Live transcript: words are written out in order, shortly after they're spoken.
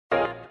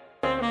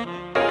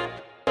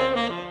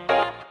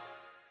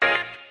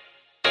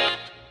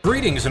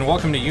Greetings and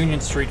welcome to Union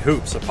Street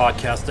Hoops, a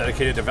podcast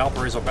dedicated to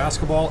Valparaiso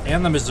basketball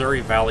and the Missouri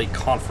Valley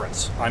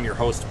Conference. I'm your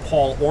host,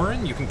 Paul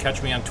Oren. You can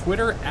catch me on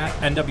Twitter at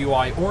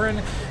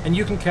NWIOren, and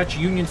you can catch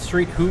Union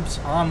Street Hoops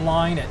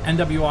online at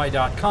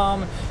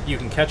NWI.com. You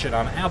can catch it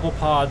on Apple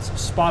Pods,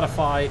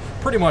 Spotify,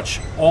 pretty much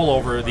all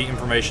over the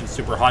information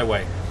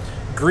superhighway.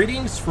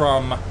 Greetings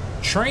from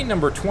train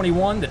number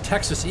 21, the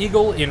Texas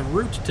Eagle, en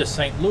route to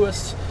St.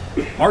 Louis.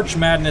 Arch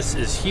Madness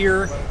is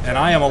here, and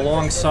I am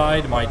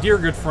alongside my dear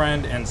good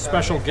friend and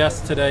special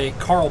guest today,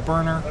 Carl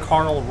Berner.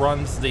 Carl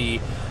runs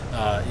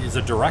is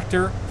a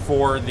director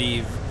for the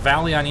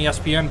Valley on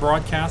ESPN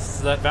broadcasts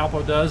that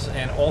Valpo does,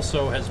 and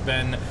also has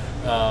been,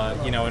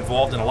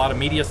 involved in a lot of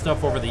media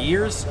stuff over the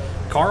years.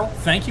 Carl,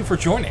 thank you for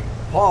joining.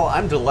 Paul,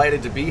 I'm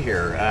delighted to be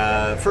here.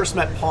 First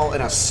met Paul in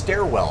a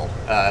stairwell,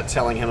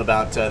 telling him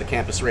about the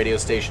campus radio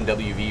station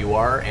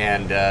WVUR,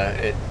 and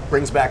it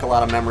brings back a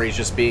lot of memories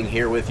just being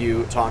here with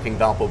you, talking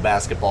Valpo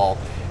basketball,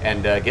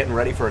 and getting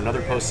ready for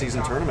another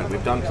postseason tournament.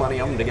 We've done plenty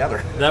of them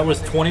together. That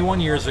was 21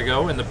 years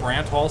ago in the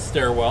Brandt Hall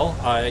stairwell.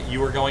 You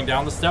were going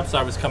down the steps,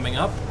 I was coming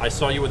up. I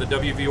saw you with a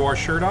WVUR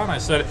shirt on. I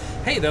said,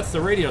 hey, that's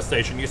the radio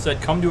station. You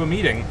said, come to a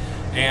meeting.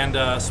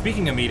 And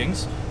speaking of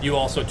meetings, you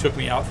also took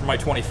me out for my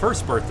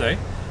 21st birthday.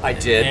 I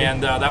did.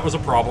 And that was a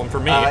problem for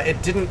me.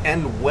 It didn't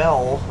end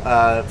well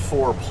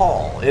for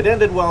Paul. It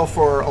ended well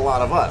for a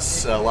lot of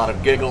us. A lot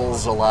of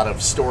giggles, a lot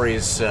of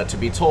stories to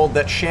be told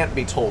that shan't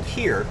be told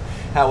here.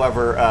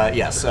 However,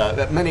 yes,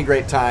 many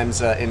great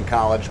times in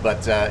college,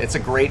 but it's a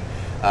great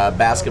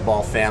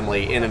basketball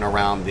family in and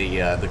around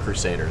the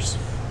Crusaders.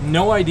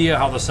 No idea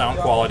how the sound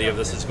quality of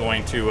this is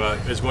going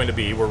to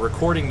be. We're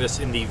recording this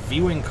in the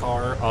viewing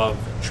car of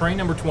train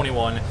number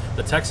 21,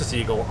 the Texas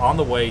Eagle, on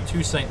the way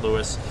to St.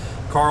 Louis.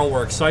 Carl,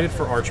 we're excited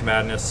for Arch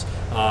Madness.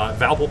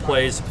 Valpo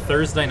plays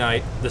Thursday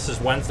night. This is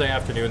Wednesday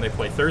afternoon. They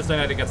play Thursday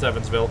night against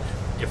Evansville.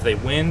 If they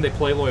win, they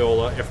play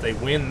Loyola. If they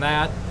win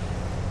that,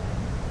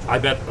 I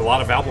bet a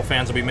lot of Valpo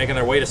fans will be making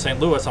their way to St.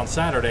 Louis on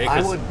Saturday.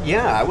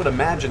 I would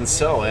imagine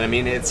so. And I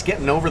mean, it's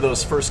getting over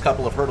those first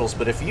couple of hurdles,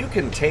 but if you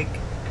can take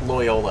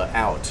Loyola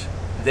out,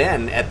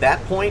 then at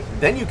that point,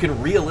 then you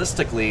can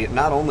realistically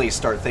not only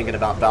start thinking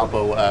about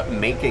Valpo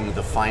making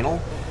the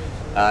final,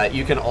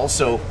 you can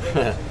also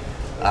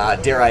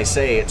dare I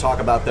say, talk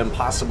about them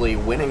possibly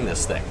winning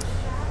this thing.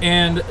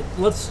 And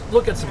let's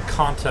look at some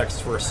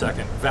context for a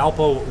second.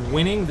 Valpo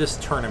winning this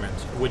tournament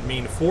would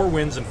mean 4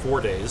 wins in 4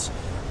 days.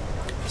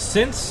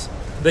 Since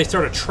they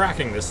started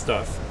tracking this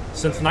stuff,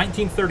 since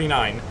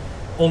 1939,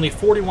 only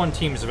 41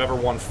 teams have ever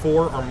won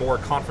 4 or more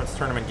conference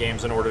tournament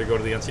games in order to go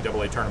to the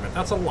NCAA tournament.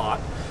 That's a lot.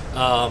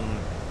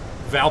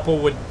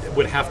 Valpo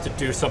would have to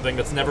do something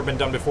that's never been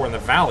done before in the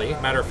Valley.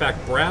 Matter of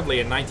fact, Bradley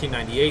in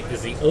 1998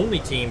 is the only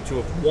team to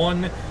have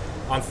won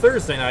on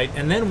Thursday night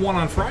and then won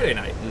on Friday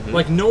night. Mm-hmm.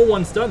 Like, no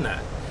one's done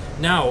that.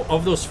 Now,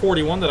 of those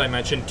 41 that I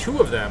mentioned, 2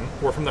 of them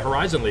were from the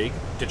Horizon League,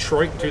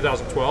 Detroit in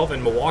 2012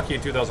 and Milwaukee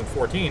in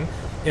 2014,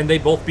 and they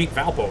both beat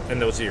Valpo in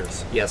those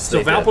years. Yes,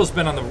 so Valpo's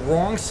been on the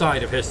wrong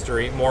side of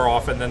history more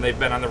often than they've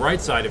been on the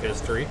right side of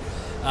history.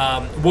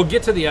 We'll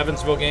get to the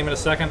Evansville game in a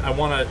second.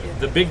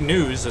 The big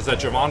news is that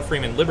Javon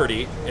Freeman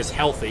Liberty is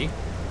healthy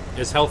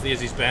as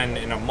he's been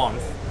in a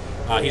month.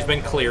 He's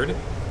been cleared.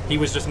 He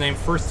was just named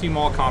first team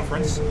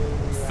all-conference,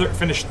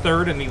 finished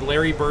 3rd in the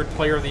Larry Bird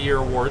Player of the Year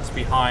awards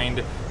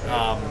behind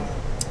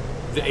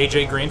the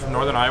A.J. Green from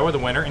Northern Iowa, the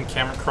winner, and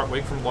Cameron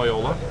Krutwig from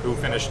Loyola, who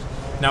finished.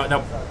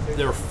 Now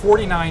there were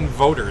 49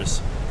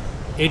 voters.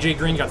 A.J.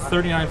 Green got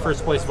 39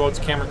 first-place votes.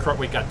 Cameron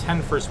Krutwig got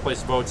 10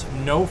 first-place votes.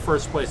 No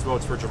first-place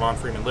votes for Javon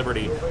Freeman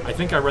Liberty. I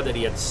think I read that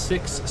he had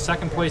 6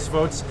 second-place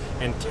votes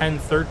and 10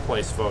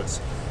 third-place votes.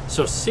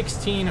 So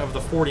 16 of the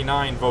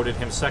 49 voted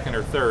him second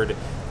or third,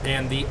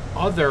 and the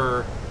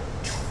other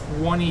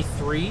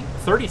 33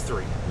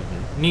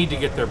 need to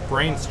get their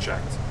brains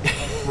checked,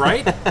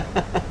 right?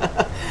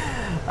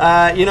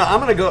 I'm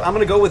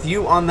gonna go with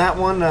you on that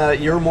one.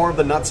 You're more of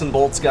the nuts and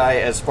bolts guy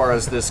as far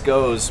as this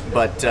goes,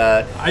 but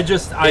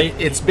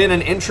it's been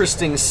an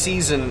interesting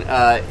season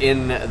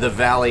in the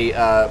Valley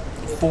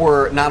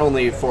for not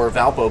only for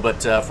Valpo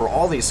but for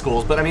all these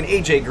schools. But I mean,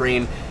 AJ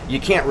Green, you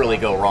can't really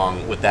go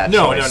wrong with that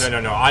choice.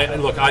 No.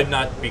 I'm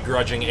not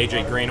begrudging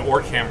AJ Green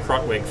or Cam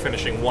Krutwig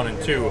finishing 1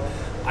 and 2.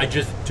 I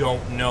just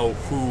don't know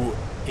who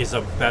is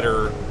a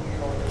better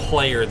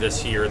player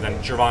this year than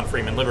Javon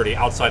Freeman Liberty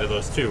outside of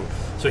those 2.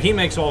 So he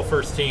makes all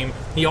first team.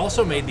 He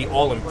also made the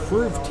all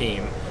improved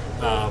team,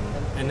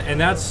 and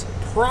that's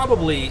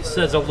probably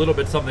says a little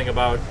bit something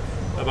about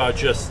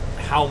just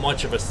how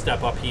much of a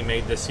step up he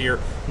made this year.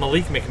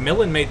 Malik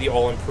McMillan made the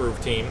all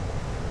improved team.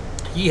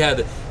 He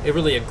had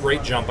a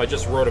great jump. I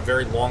just wrote a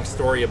very long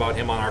story about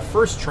him on our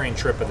first train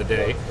trip of the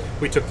day.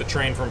 We took the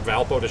train from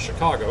Valpo to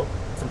Chicago,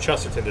 from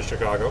Chesterton to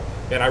Chicago,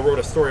 and I wrote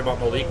a story about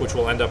Malik, which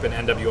will end up in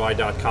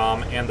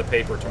NWI.com and the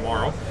paper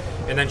tomorrow.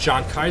 And then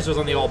John Kaiser's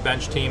on the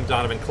all-bench team,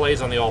 Donovan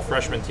Clay's on the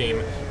all-freshman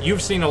team.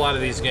 You've seen a lot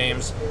of these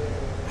games.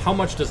 how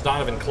much does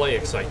Donovan Clay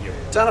excite you?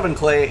 Donovan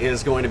Clay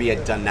is going to be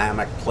a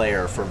dynamic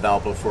player for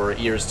Valpo for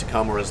years to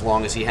come, or as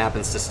long as he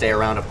happens to stay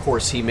around. Of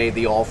course, he made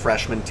the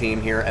all-freshman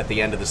team here at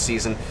the end of the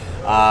season,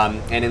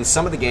 and in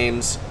some of the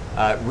games,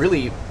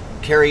 really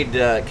carried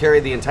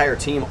the entire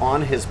team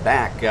on his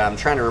back. I'm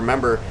trying to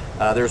remember.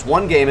 There's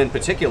one game in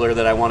particular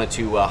that I wanted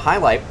to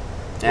highlight.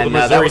 And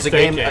that was a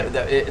game.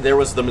 There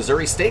was the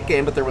Missouri State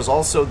game, but there was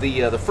also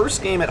the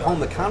first game at home,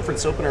 the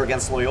conference opener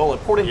against Loyola.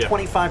 Poured in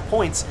 25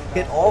 points,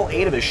 hit all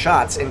 8 of his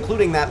shots,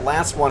 including that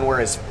last one where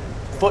his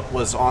foot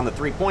was on the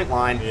three-point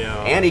line,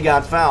 and he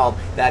got fouled.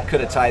 That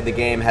could have tied the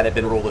game had it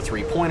been ruled a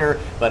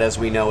three-pointer, but as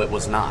we know, it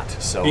was not.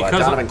 So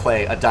Donovan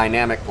Clay, a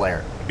dynamic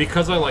player.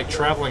 Because I like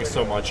traveling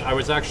so much, I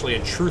was actually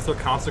in Truth or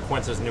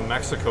Consequences, New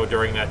Mexico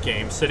during that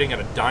game, sitting at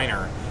a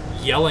diner,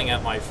 yelling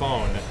at my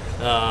phone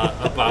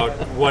about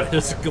what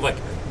is like.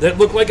 That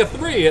looked like a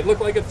 3. It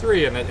looked like a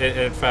 3, and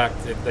in fact,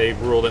 they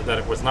ruled it that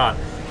it was not.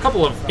 A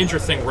couple of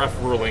interesting ref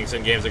rulings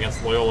in games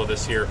against Loyola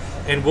this year,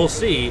 and we'll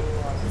see.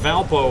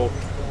 Valpo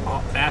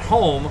at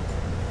home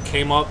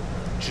came up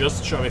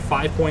just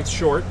 5 points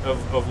short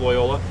of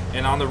Loyola,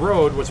 and on the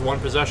road was 1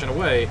 possession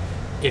away.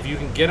 If you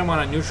can get them on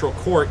a neutral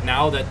court,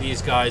 now that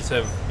these guys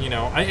have,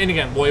 and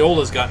again,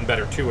 Loyola's gotten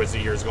better too as the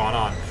year's gone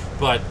on,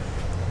 but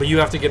you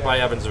have to get by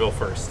Evansville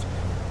first.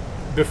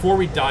 Before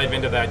we dive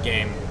into that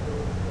game,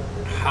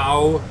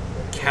 how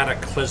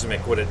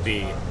cataclysmic would it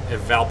be if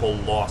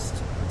Valpo lost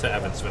to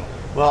Evansville?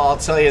 Well, I'll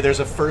tell you, there's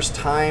a first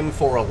time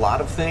for a lot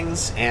of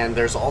things, and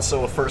there's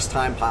also a first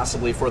time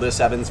possibly for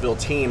this Evansville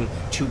team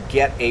to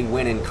get a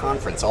win in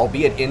conference,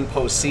 albeit in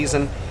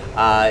postseason.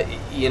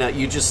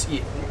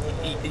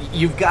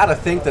 You've got to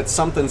think that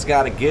something's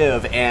got to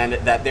give, and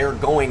that they're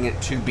going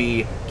to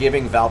be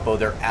giving Valpo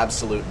their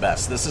absolute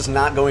best. This is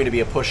not going to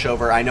be a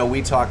pushover. I know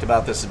we talked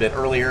about this a bit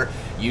earlier.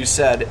 You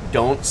said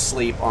don't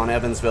sleep on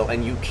Evansville,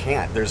 and you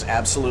can't. There's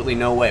absolutely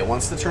no way.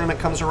 Once the tournament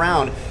comes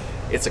around,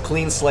 it's a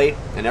clean slate,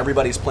 and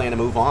everybody's playing to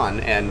move on.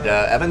 And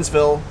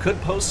Evansville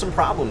could pose some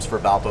problems for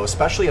Valpo,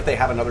 especially if they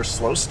have another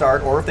slow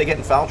start or if they get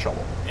in foul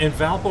trouble. And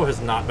Valpo has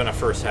not been a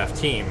first-half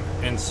team,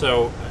 and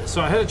so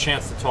I had a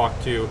chance to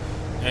talk to,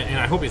 and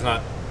I hope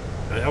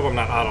I'm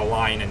not out of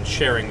line in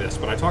sharing this,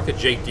 but I talked to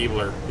Jake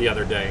Diebler the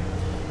other day.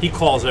 He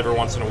calls every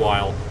once in a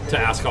while to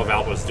ask how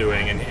Valpo's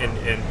doing,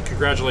 and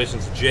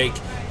congratulations to Jake.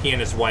 He and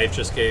his wife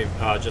just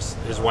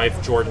his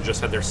wife Jordan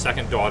just had their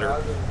second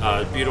daughter,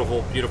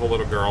 beautiful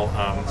little girl.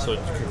 So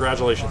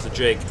congratulations to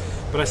Jake.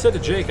 But I said to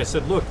Jake,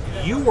 look,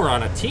 you were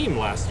on a team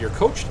last year,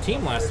 coached a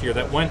team last year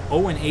that went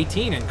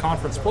 0-18 in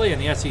conference play in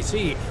the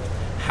SEC.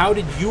 How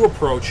did you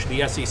approach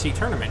the SEC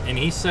tournament? And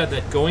he said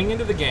that going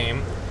into the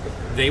game,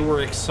 they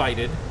were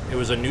excited. It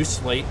was a new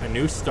slate, a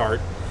new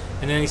start.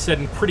 And then he said,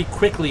 and pretty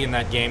quickly in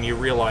that game, you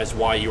realized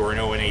why you were an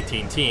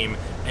 0-18 team,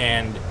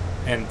 and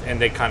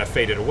they kind of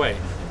faded away.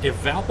 If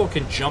Valpo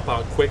can jump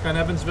out quick on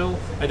Evansville,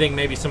 I think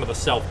maybe some of the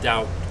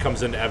self-doubt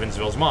comes into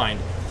Evansville's mind.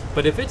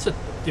 But if it's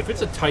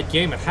a tight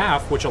game at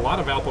half, which a lot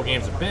of Valpo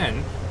games have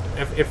been,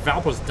 if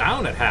Valpo's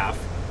down at half,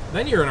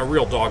 then you're in a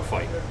real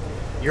dogfight.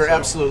 You're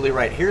absolutely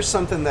right. Here's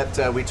something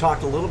that we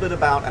talked a little bit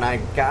about, and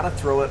I gotta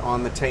throw it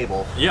on the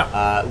table.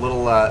 Yeah.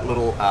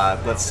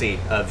 Let's see,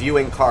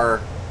 viewing car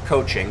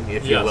coaching,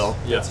 if you will.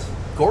 Yes.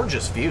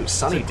 Gorgeous view,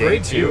 sunny day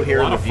too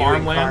here in the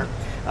viewing car.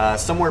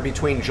 Somewhere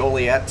between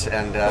Joliet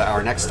and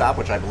our next stop,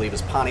 which I believe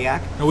is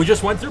Pontiac. And we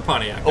just went through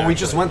Pontiac. We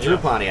just went through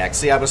Pontiac.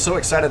 See, I was so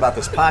excited about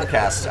this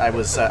podcast,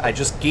 I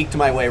just geeked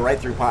my way right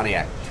through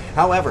Pontiac.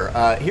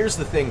 However, here's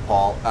the thing,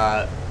 Paul.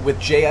 With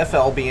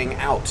JFL being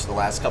out the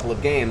last couple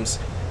of games,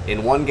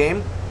 in one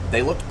game,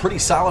 they looked pretty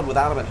solid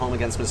without him at home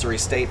against Missouri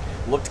State.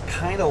 Looked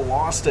kind of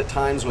lost at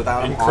times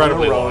without him on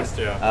the road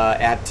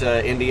at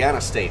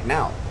Indiana State.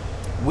 Now,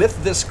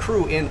 with this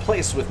crew in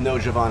place with no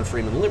Javon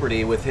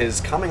Freeman-Liberty, with his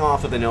coming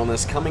off of an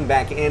illness, coming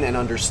back in and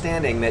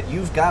understanding that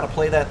you've got to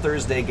play that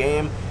Thursday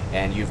game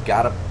and you've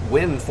got to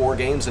win 4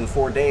 games in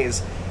 4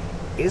 days,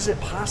 is it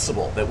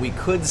possible that we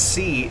could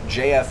see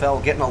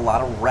JFL getting a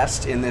lot of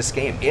rest in this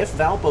game? If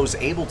Valpo's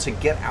able to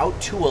get out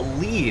to a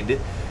lead,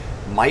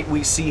 might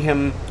we see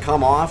him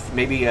come off,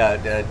 maybe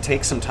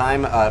take some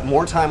time,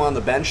 more time on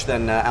the bench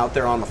than out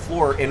there on the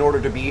floor in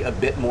order to be a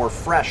bit more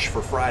fresh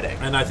for Friday?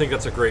 And I think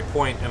that's a great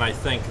point. And I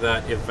think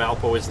that if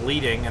Valpo is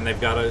leading and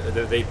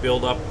they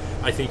build up,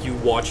 I think you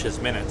watch his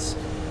minutes.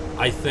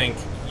 I think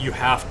you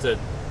have to,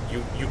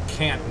 you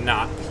can't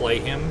not play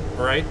him,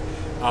 right?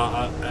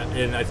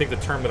 And I think the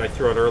term that I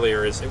threw out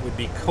earlier is it would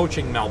be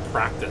coaching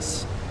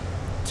malpractice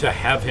to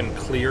have him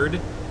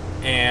cleared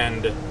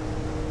and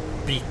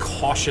be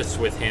cautious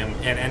with him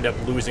and end up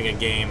losing a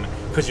game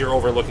because you're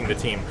overlooking the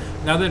team.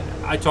 Now that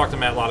I talked to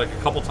Matt Loddick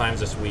a couple times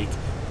this week,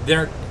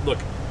 look,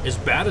 as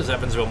bad as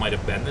Evansville might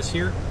have been this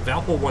year,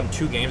 Valpo won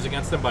 2 games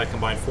against them by a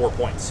combined 4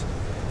 points.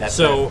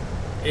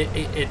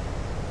 It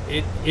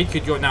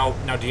could go. Now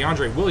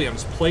DeAndre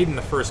Williams played in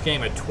the first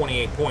game at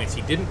 28 points.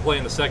 He didn't play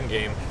in the second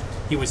game.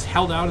 He was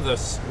held out of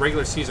the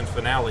regular season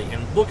finale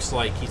and looks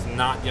like he's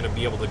not going to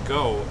be able to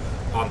go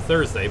on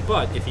Thursday.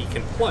 But if he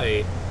can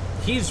play,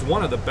 he's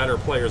one of the better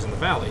players in the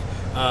Valley.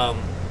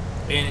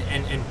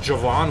 and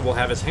Javon will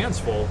have his hands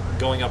full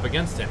going up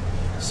against him.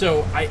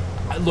 So I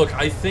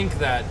think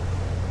that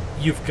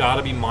you've got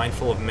to be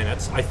mindful of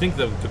minutes. I think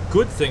the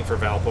good thing for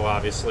Valpo,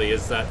 obviously,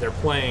 is that they're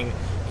playing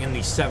in the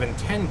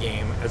 7-10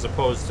 game as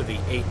opposed to the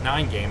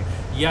 8-9 game.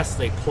 Yes,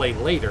 they play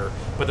later,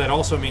 but that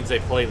also means they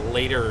play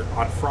later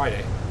on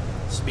Friday.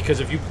 Because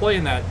if you play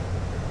in the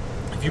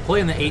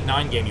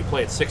 8-9 game, you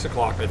play at 6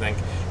 o'clock, I think,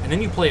 and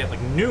then you play at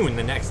like noon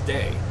the next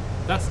day.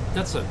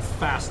 That's a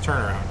fast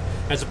turnaround,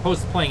 as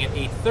opposed to playing at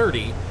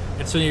 8:30,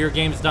 and so your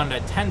game's done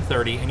at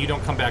 10:30, and you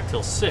don't come back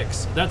till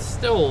 6. That's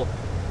still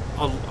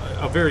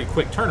a very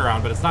quick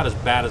turnaround, but it's not as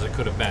bad as it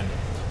could have been.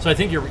 So I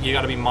think you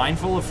got to be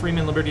mindful of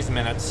Freeman Liberty's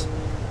minutes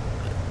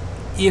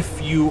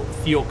if you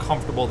feel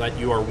comfortable that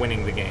you are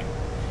winning the game.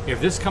 If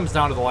this comes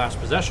down to the last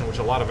possession, which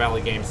a lot of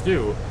Valley games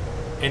do,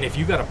 and if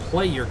you got to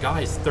play your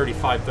guys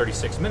 35,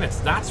 36 minutes,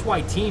 that's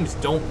why teams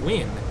don't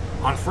win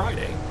on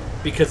Friday,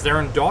 because they're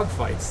in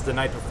dogfights the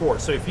night before.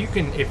 So if you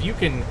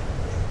can,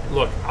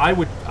 look, I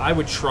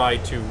would try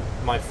to,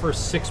 my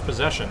first 6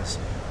 possessions,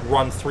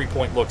 run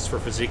 3-point looks for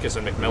Fazekas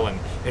and McMillan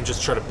and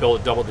just try to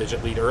build a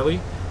double-digit lead early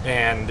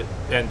and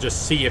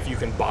just see if you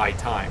can buy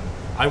time.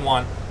 I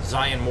want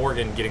Zion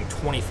Morgan getting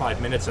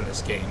 25 minutes in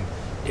this game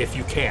if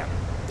you can.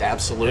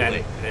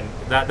 Absolutely, and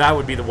that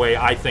would be the way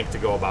I think to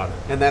go about it.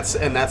 And that's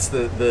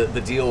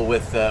the deal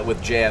with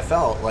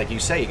JFL. Like you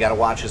say, you got to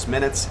watch his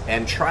minutes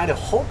and try to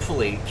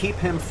hopefully keep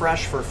him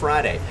fresh for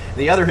Friday.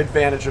 The other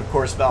advantage, of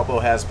course,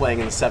 Valpo has playing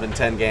in the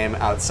 7-10 game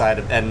outside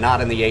of, and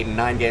not in the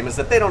 8-9 game, is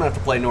that they don't have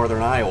to play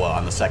Northern Iowa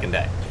on the second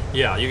day.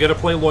 Yeah, you got to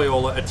play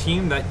Loyola, a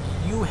team that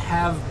you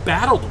have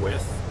battled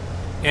with,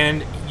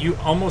 and you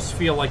almost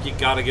feel like you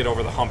got to get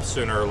over the hump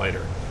sooner or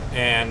later.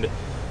 And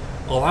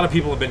a lot of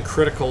people have been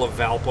critical of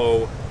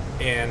Valpo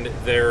and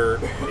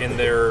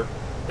their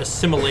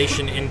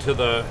assimilation into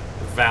the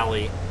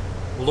Valley.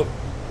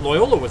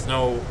 Loyola was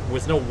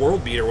no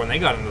world beater when they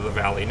got into the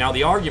Valley. Now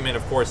the argument,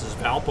 of course, is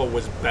Valpo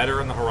was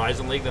better in the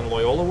Horizon League than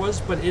Loyola was,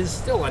 but is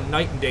still a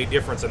night and day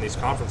difference in these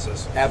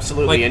conferences.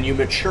 Absolutely, and you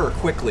mature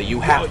quickly.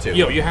 You have to.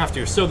 You have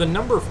to. So the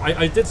number,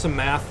 I did some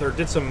math or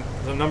did some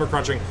number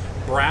crunching.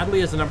 Bradley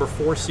is the number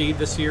 4 seed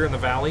this year in the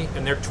Valley,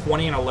 and they're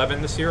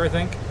 20-11 this year, I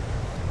think.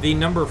 The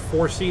number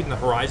 4 seed in the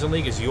Horizon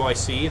League is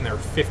UIC, and they're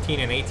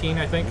 15-18,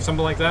 I think,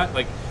 something like that.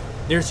 Like,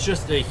 it's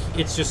just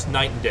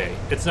night and day.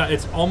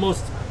 It's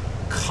almost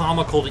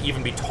comical to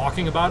even be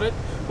talking about it.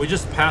 We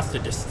just passed a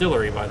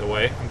distillery, by the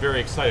way. I'm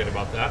very excited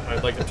about that.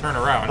 I'd like to turn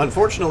around.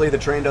 Unfortunately, the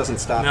train doesn't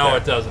stop. No, there.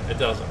 It doesn't. It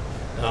doesn't.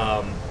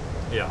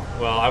 Yeah.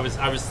 Well, I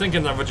was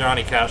thinking of a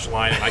Johnny Cash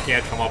line, and I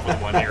can't come up with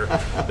one here.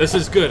 This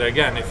is good.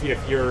 Again, if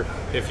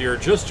you're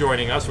just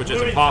joining us, which is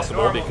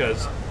impossible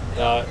because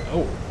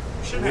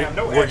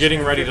we're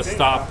getting ready to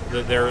stop.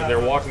 They're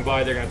walking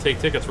by. They're going to take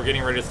tickets. We're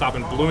getting ready to stop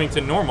in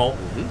Bloomington Normal,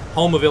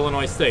 home of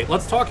Illinois State.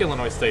 Let's talk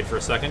Illinois State for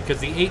a second, because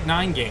the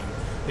 8-9 game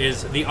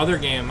is the other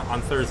game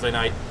on Thursday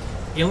night.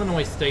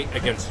 Illinois State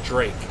against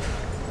Drake.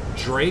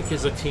 Drake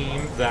is a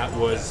team that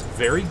was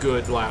very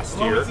good last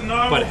year,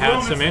 but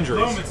had some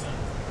injuries.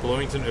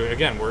 Bloomington,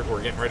 again, we're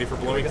getting ready for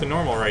Bloomington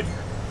Normal right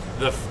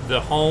here. The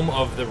home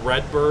of the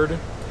Redbird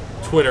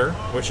Twitter,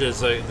 which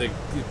is the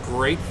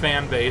great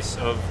fan base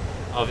of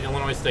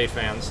Illinois State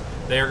fans.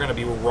 They are going to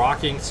be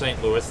rocking St.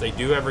 Louis. They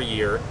do every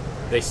year.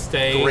 They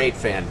stay... Great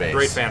fan base.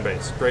 Great fan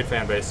base. Great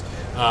fan base.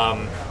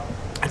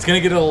 It's going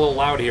to get a little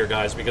loud here,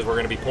 guys, because we're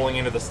going to be pulling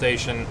into the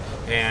station,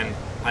 and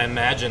I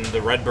imagine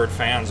the Redbird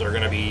fans are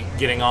going to be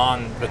getting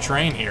on the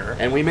train here.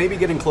 And we may be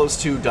getting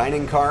close to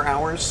dining car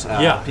hours.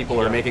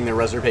 People are making their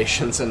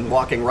reservations and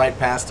walking right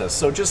past us.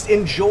 So just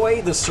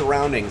enjoy the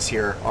surroundings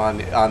here on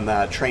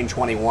Train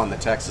 21, the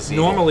Texas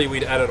Eagle. Normally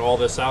we'd edit all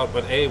this out,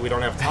 but A, we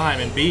don't have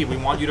time, and B, we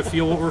want you to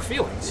feel what we're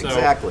feeling. So,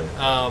 exactly.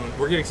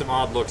 We're getting some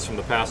odd looks from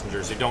the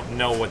passengers who don't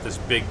know what this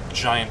big,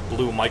 giant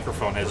blue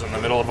microphone is in the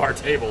middle of our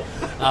table.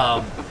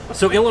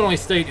 So Illinois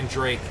State and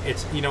Drake,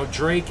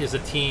 Drake is a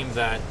team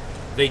that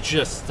they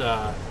just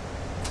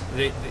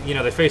they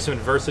faced some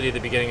adversity at the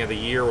beginning of the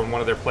year when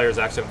one of their players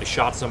accidentally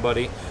shot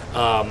somebody.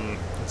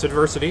 It's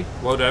adversity,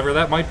 whatever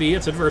that might be.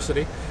 It's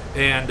adversity,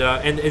 and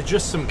it's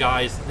just some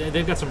guys.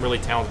 They've got some really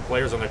talented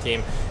players on their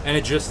team,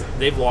 and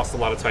they've lost a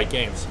lot of tight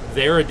games.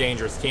 They're a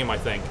dangerous team, I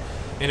think.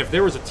 And if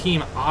there was a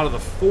team out of the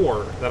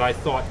 4 that I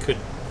thought could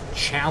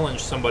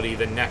challenge somebody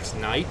the next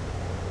night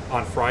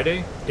on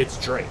Friday,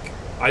 it's Drake.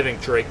 I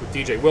think Drake with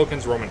DJ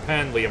Wilkins, Roman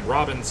Penn, Liam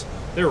Robbins,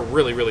 they're a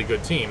really, really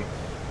good team.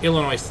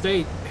 Illinois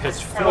State has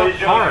fought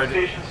hard.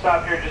 Station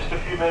stop here in just a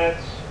few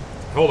minutes.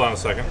 Hold on a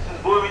second. This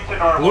is Bloomington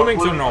Normal.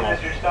 Bloomington Normal.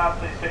 As your stop,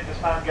 please take this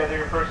time, gather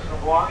your personal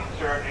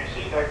belongings, or in your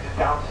seat, exit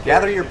downstairs.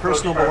 Gather your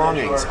personal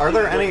belongings. Are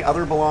there any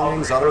other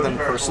belongings other than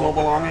personal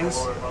belongings?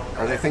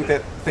 Are they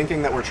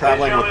thinking that we're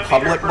traveling with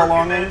public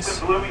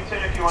belongings?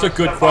 It's a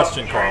good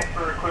question, Carl.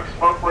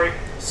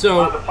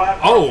 So,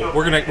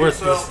 we're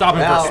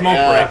stopping for a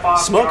smoke break.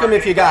 Smoke them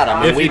if you got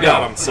them, and If we you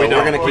got don't. 'em. So We we're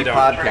don't. going to We keep don't.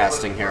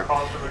 podcasting here.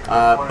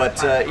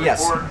 But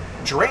yes,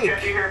 Drake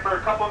Gonna be here for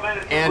a couple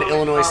minutes. and We'll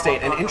Illinois be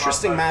State, an on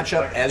interesting the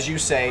matchup, second. as you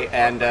say.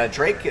 And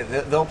Drake,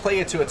 they'll play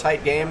it to a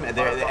tight game, and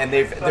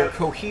their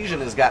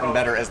cohesion has gotten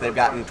better as they've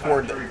gotten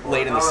toward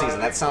late in the season.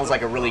 That sounds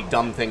like a really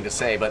dumb thing to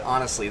say, but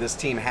honestly, this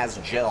team has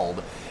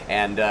gelled.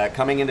 And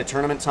coming into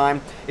tournament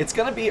time, it's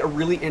going to be a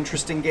really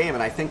interesting game,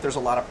 and I think there's a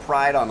lot of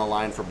pride on the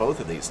line for both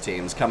of these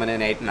teams coming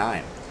in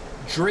 8-9.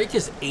 Drake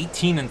is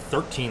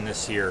 18-13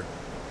 this year,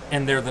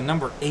 and they're the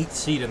number 8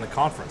 seed in the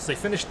conference. They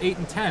finished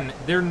 8-10.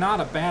 They're not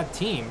a bad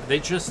team. They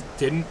just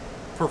didn't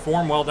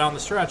perform well down the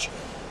stretch.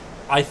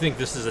 I think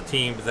this is a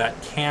team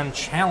that can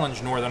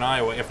challenge Northern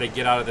Iowa if they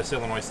get out of this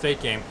Illinois State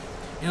game.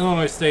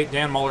 Illinois State,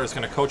 Dan Muller is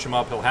going to coach them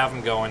up. He'll have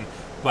them going.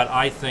 But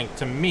I think,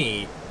 to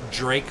me,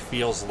 Drake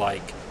feels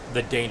like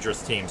the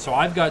dangerous team. So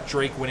I've got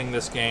Drake winning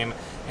this game,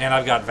 and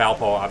I've got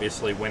Valpo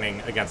obviously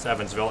winning against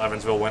Evansville.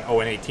 Evansville went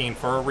 0-18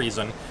 for a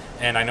reason,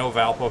 and I know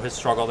Valpo has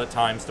struggled at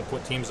times to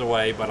put teams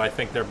away, but I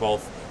think they're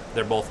both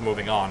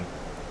moving on.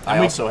 I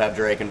also have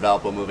Drake and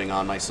Valpo moving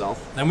on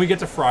myself. Then we get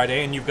to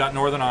Friday, and you've got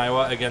Northern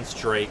Iowa against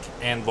Drake.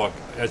 And look,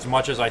 as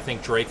much as I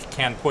think Drake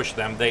can push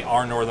them, they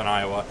are Northern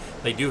Iowa.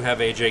 They do have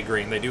A.J.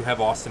 Green. They do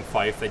have Austin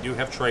Fife. They do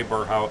have Trey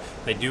Burhow.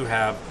 They do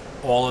have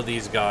all of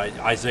these guys.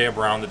 Isaiah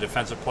Brown, the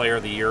Defensive Player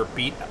of the Year,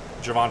 beat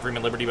Javon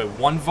Freeman Liberty by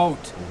 1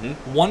 vote.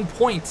 1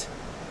 point.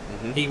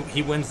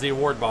 He wins the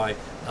award by.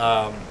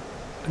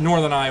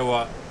 Northern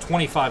Iowa,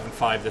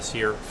 25-5 this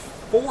year.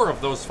 4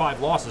 of those 5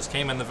 losses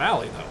came in the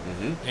Valley,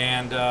 though.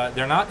 And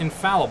they're not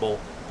infallible,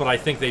 but I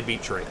think they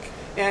beat Drake.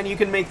 And you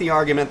can make the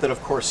argument that,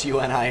 of course,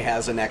 UNI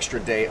has an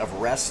extra day of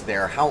rest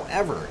there.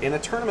 However, in a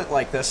tournament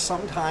like this,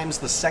 sometimes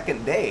the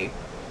second day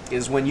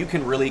is when you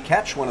can really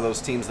catch one of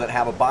those teams that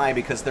have a bye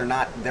because they're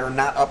not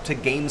up to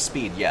game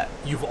speed yet.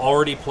 You've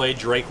already played.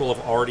 Drake will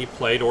have already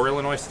played, or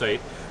Illinois State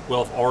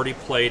will have already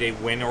played a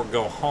win or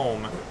go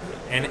home,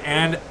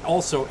 and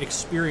also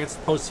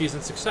experienced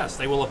postseason success.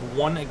 They will have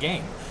won a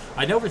game.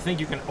 I never think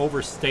you can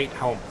overstate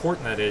how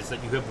important that is,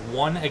 that you have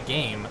won a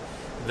game.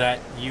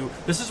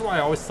 This is why I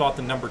always thought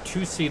the number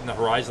 2 seed in the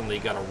Horizon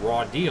League got a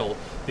raw deal,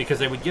 because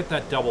they would get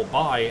that double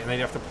bye and they'd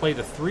have to play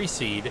the 3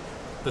 seed.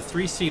 The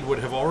 3 seed would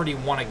have already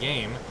won a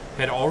game,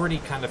 had already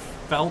kind of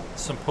felt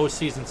some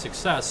postseason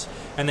success,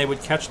 and they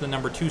would catch the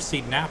number 2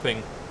 seed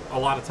napping a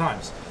lot of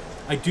times.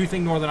 I do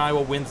think Northern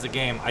Iowa wins the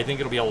game. I think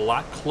it'll be a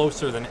lot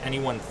closer than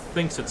anyone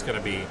thinks it's going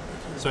to be.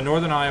 So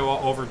Northern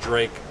Iowa over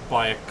Drake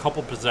by a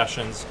couple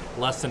possessions,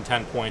 less than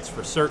 10 points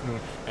for certain,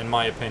 in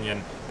my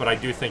opinion. But I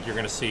do think you're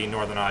going to see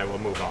Northern Iowa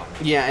move on.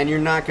 Yeah, and you're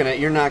not gonna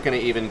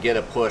even get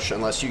a push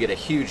unless you get a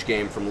huge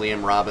game from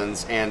Liam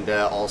Robbins and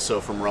also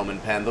from Roman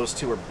Penn. Those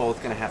two are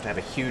both going to have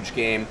a huge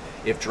game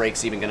if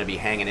Drake's even going to be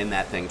hanging in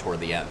that thing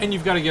toward the end. And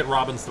you've got to get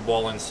Robbins the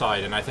ball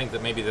inside. And I think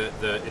that maybe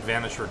the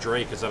advantage for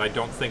Drake is that I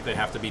don't think they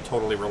have to be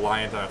totally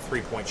reliant on a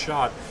 3-point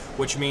shot,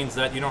 which means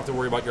that you don't have to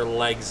worry about your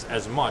legs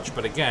as much.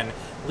 But again,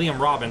 Liam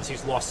Robbins,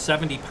 he's lost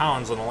 70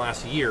 pounds in the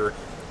last year.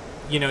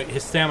 You know,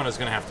 his stamina is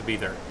going to have to be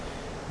there.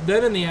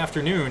 Then in the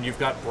afternoon, you've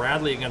got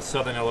Bradley against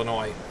Southern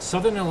Illinois.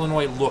 Southern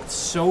Illinois looked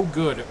so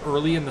good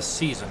early in the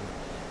season,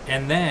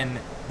 and then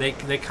they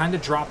kind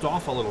of dropped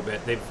off a little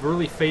bit. They've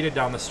really faded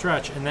down the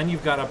stretch, and then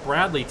you've got a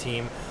Bradley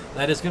team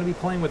that is going to be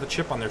playing with a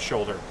chip on their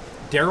shoulder.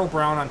 Daryl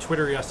Brown on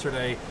Twitter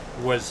yesterday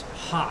was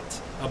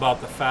hot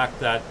about the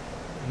fact that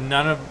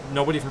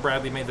nobody from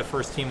Bradley made the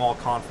first team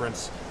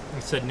all-conference.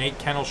 He said Nate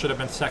Kennel should have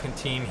been second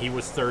team. He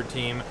was third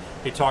team.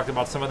 He talked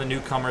about some of the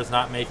newcomers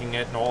not making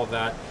it and all of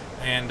that.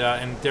 And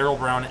Daryl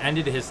Brown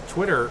ended his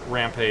Twitter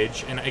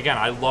rampage. And again,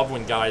 I love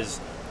when guys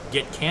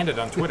get candid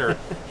on Twitter.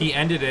 He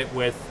ended it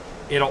with,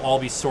 "It'll all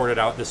be sorted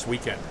out this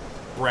weekend."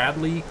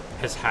 Bradley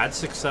has had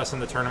success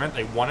in the tournament.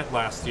 They won it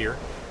last year.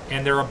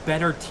 And they're a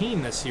better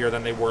team this year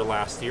than they were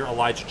last year.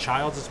 Elijah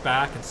Childs is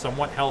back and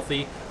somewhat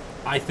healthy.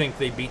 I think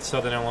they beat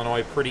Southern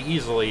Illinois pretty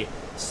easily,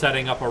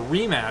 setting up a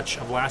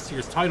rematch of last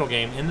year's title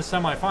game in the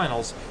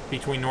semifinals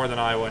between Northern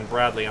Iowa and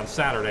Bradley on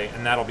Saturday,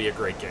 and that'll be a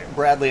great game.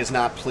 Bradley is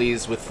not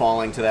pleased with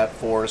falling to that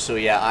 4, so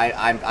yeah,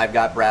 I've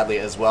got Bradley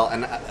as well.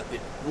 And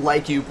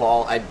like you,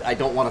 Paul, I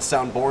don't want to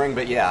sound boring,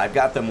 but yeah, I've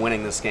got them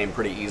winning this game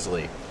pretty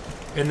easily.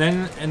 And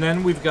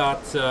then we've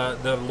got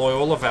the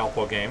Loyola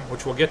Valpo game,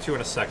 which we'll get to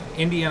in a second.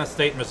 Indiana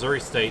State, Missouri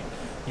State.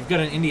 You've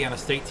got an Indiana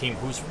State team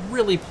who's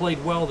really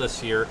played well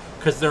this year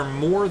because they're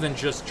more than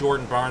just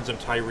Jordan Barnes and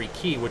Tyreek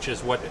Key, which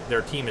is what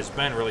their team has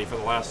been really for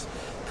the last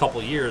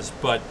couple years.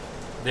 But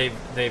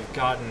they've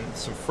gotten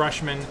some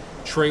freshmen.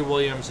 Trey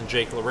Williams and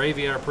Jake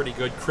LaRavia are pretty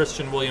good.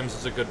 Christian Williams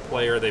is a good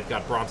player. They've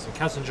got Bronson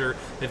Kessinger.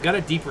 They've got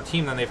a deeper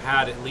team than they've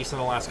had, at least in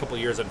the last couple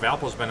of years that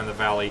Valpo's been in the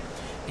Valley.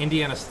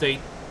 Indiana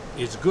State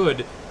is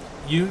good.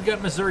 You've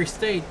got Missouri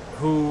State,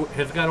 who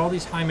have got all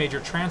these high major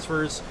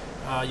transfers.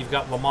 You've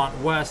got Lamont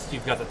West.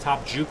 You've got the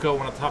top JUCO,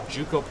 one of the top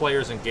JUCO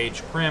players, in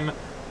Gage Prim.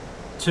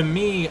 To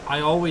me,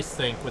 I always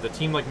think with a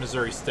team like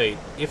Missouri State,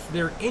 if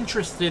they're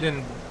interested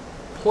in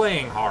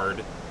playing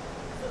hard,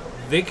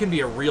 they can be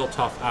a real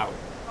tough out.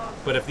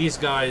 But if these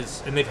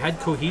guys, and they've had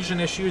cohesion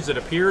issues, it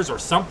appears, or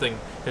something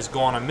has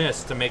gone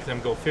amiss to make them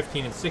go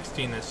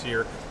 15-16 this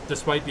year,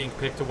 despite being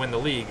picked to win the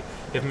league.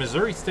 If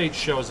Missouri State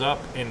shows up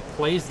and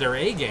plays their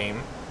A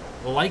game,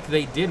 like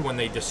they did when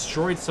they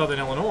destroyed Southern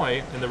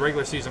Illinois in the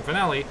regular season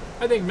finale,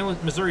 I think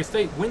Missouri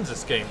State wins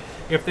this game.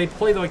 If they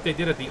play like they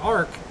did at the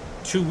Arc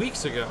 2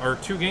 weeks ago, or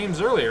 2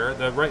 games earlier,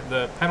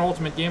 the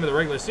penultimate game of the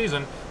regular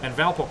season, and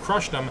Valpo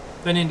crushed them,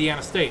 then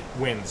Indiana State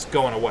wins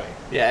going away.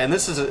 Yeah, and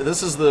this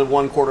is the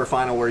one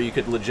quarterfinal where you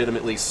could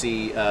legitimately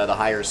see the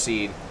higher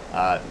seed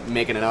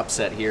making an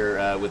upset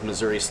here with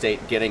Missouri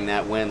State getting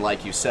that win,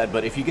 like you said.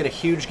 But if you get a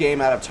huge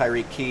game out of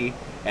Tyreek Key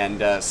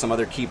and some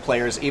other key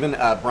players, even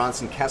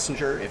Bronson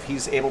Kessinger, if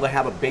he's able to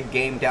have a big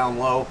game down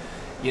low,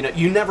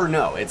 you never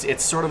know.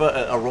 It's sort of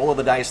a roll of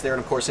the dice there,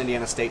 and of course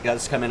Indiana State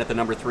does come in at the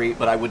number 3,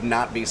 but I would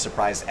not be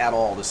surprised at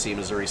all to see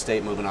Missouri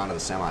State moving on to the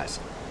semis.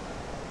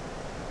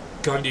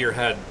 Gun to your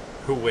head,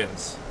 who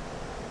wins?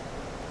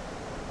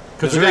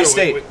 Missouri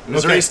State.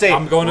 Missouri State.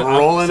 I'm going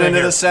rolling into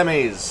here. the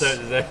semis.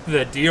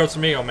 The Dios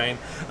mío, man.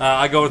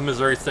 I go with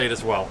Missouri State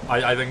as well.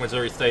 I think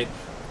Missouri State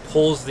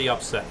pulls the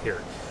upset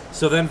here.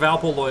 So then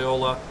Valpo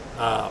Loyola.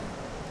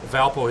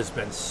 Valpo has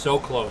been so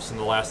close in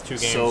the last 2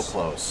 games. So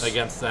close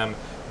against them.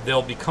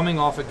 They'll be coming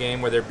off a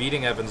game where they're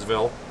beating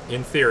Evansville,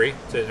 in theory,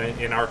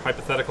 in our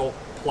hypothetical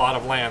plot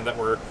of land that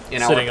we're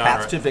in sitting our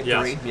path on. to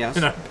victory. Yes.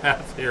 In our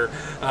path here.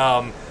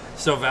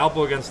 So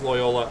Valpo against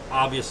Loyola,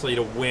 obviously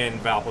to win,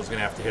 Valpo's going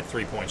to have to hit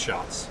 3-point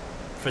shots.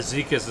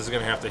 Fazekas is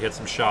going to have to hit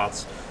some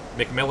shots.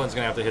 McMillan's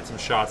going to have to hit some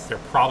shots. They're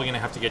probably going to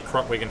have to get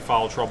Krutwig in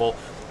foul trouble.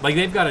 Like,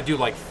 they've got to do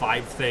like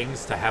 5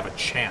 things to have a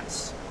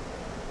chance.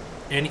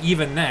 And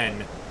even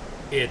then,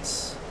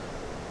 it's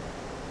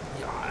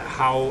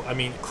how, I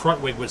mean,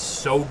 Krutwig was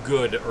so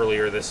good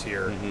earlier this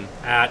year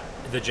at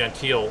the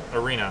Gentile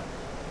Arena.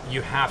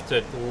 You have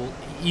to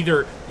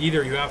either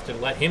you have to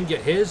let him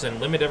get his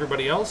and limit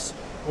everybody else,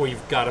 or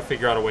you've got to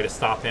figure out a way to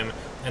stop him.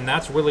 And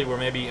that's really where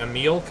maybe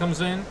Emil comes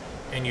in,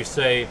 and you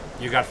say,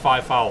 you got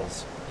 5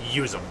 fouls,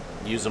 use them.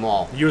 Use them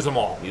all. Use them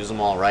all. Use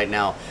them all right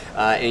now.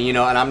 And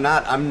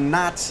I'm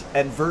not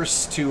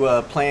adverse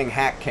to playing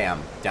hack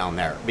cam down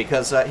there,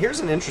 because here's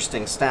an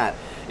interesting stat.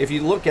 If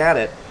you look at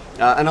it,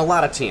 and a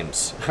lot of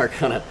teams are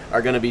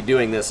gonna be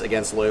doing this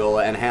against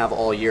Loyola and have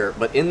all year,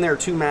 but in their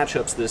 2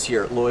 matchups this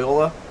year,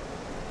 Loyola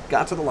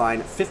got to the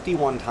line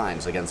 51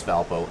 times against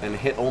Valpo and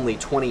hit only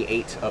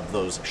 28 of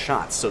those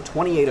shots. So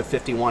 28 of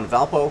 51.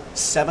 Valpo,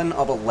 7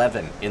 of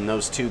 11 in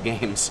those 2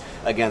 games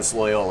against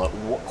Loyola.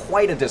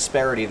 Quite a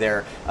disparity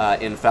there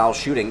in foul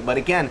shooting. But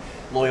again,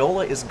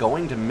 Loyola is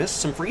going to miss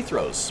some free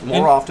throws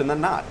more often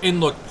than not.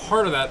 And look,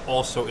 part of that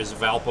also is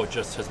Valpo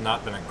just has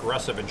not been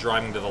aggressive in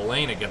driving to the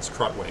lane against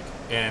Krutwig.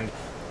 And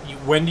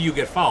when do you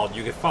get fouled?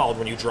 You get fouled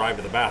when you drive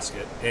to the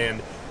basket.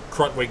 And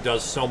Krutwig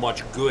does so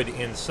much good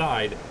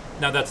inside.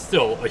 Now that's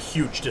still a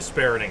huge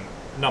disparaging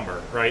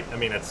number, right? I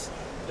mean, it's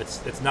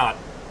not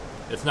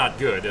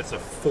good. It's a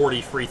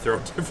 40 free throw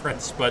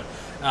difference, but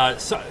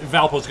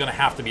Valpo's going to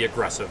have to be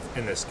aggressive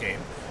in this game.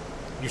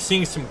 You're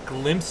seeing some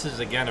glimpses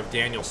again of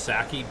Daniel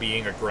Sacchi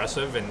being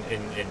aggressive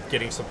and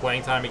getting some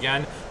playing time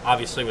again.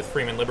 Obviously, with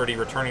Freeman Liberty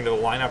returning to the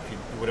lineup, you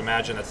would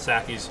imagine that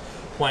Sacchi's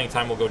playing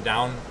time will go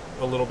down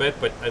a little bit,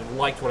 but I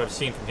liked what I've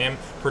seen from him,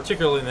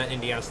 particularly in that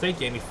Indiana State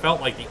game. He felt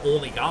like the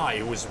only guy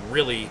who was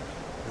really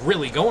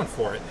going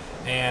for it.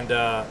 And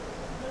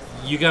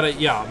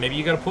maybe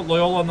you gotta put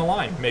Loyola on the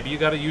line. Maybe you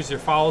gotta use your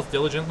fouls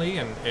diligently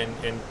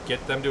and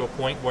get them to a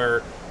point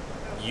where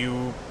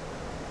you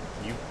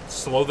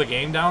slow the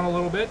game down a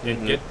little bit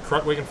and get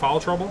Krutwig in foul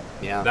trouble.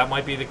 Yeah, that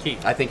might be the key.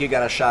 I think you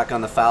got a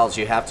shotgun the fouls.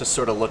 You have to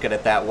sort of look at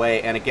it that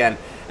way. And again,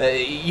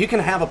 you can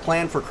have a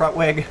plan for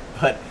Krutwig,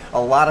 but a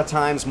lot of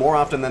times, more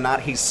often than not,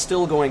 he's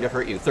still going to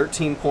hurt you.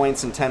 13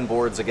 points and 10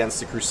 boards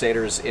against the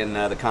Crusaders in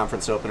the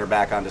conference opener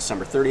back on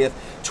December 30th.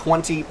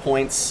 20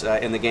 points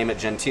in the game at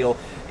Gentile.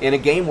 In a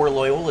game where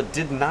Loyola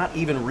did not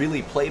even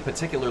really play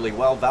particularly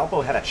well,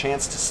 Valpo had a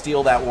chance to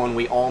steal that one.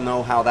 We all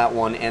know how that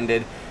one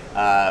ended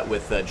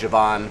with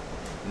Javon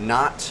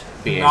not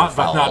being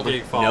fouled. Not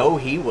being fouled. No,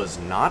 he was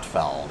not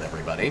fouled,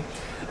 everybody.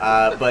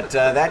 But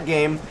that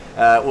game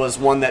was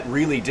one that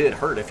really did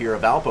hurt if you're a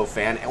Valpo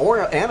fan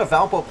and a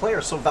Valpo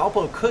player. So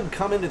Valpo could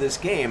come into this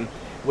game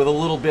with a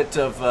little bit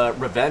of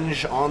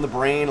revenge on the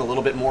brain, a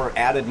little bit more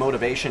added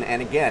motivation.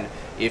 And again,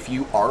 if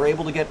you are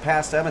able to get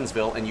past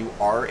Evansville and you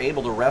are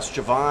able to rest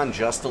Javon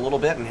just a little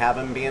bit and have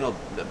him being a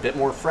bit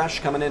more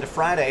fresh coming into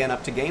Friday and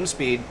up to game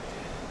speed,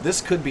 this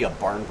could be a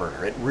barn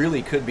burner. It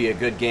really could be a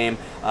good game.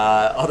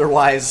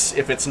 Otherwise,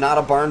 if it's not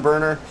a barn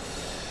burner,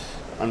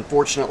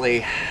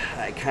 unfortunately,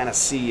 I kind of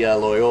see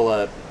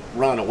Loyola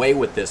run away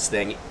with this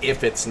thing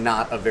if it's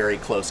not a very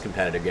close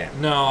competitive game.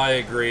 No, I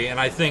agree. And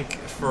I think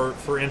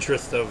for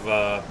interest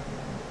of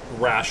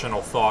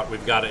rational thought,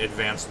 we've got to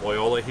advance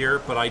Loyola here,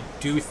 but I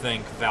do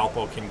think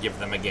Valpo can give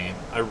them a game.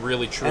 I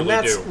really, truly do.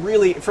 And that's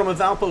really, from a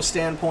Valpo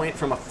standpoint,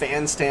 from a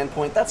fan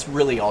standpoint, that's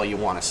really all you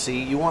want to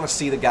see. You want to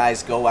see the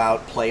guys go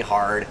out, play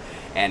hard,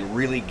 and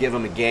really give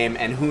them a game.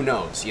 And who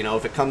knows,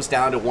 if it comes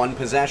down to one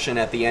possession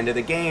at the end of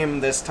the game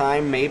this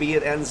time, maybe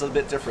it ends a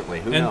bit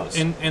differently. Who knows?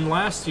 And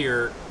last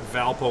year,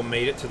 Valpo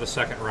made it to the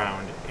second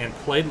round and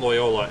played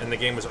Loyola, and the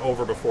game was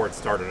over before it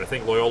started. I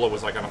think Loyola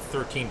was like on a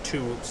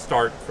 13-2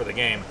 start for the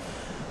game.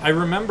 I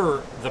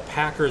remember the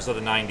Packers of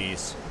the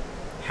 90s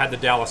had the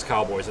Dallas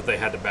Cowboys that they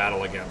had to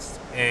battle against.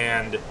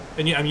 And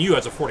you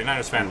as a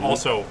 49ers fan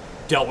also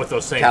dealt with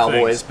those same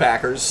Cowboys, things.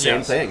 Packers,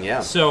 same thing,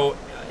 yeah. So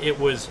it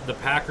was the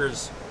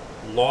Packers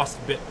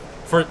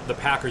the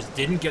Packers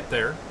didn't get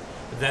there,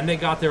 then they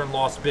got there and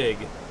lost big,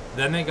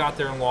 then they got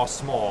there and lost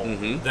small,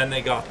 then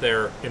they got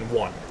there and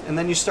won. And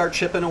then you start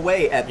chipping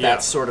away at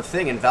that sort of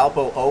thing. And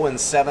Valpo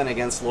 0-7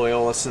 against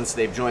Loyola since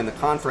they've joined the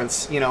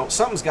conference.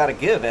 Something's got to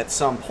give at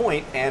some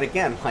point. And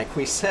again, like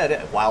we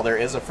said, while there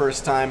is a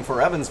first time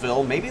for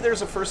Evansville, maybe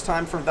there's a first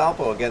time for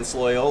Valpo against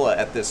Loyola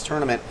at this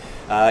tournament.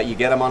 You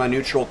get them on a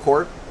neutral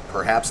court.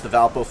 Perhaps the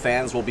Valpo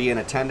fans will be in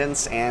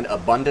attendance and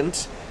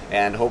abundant,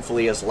 and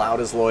hopefully as loud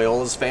as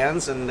Loyola's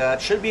fans. And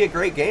it should be a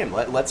great game.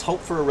 Let's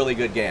hope for a really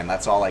good game.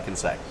 That's all I can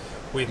say.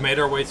 We've made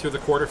our way through the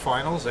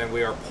quarterfinals, and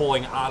we are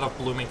pulling out of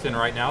Bloomington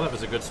right now. That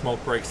was a good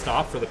smoke break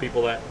stop for the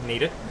people that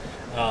need it.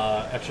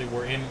 Actually,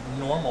 we're in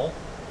Normal.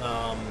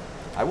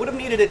 I would have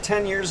needed it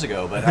 10 years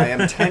ago, but I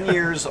am 10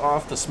 years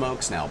off the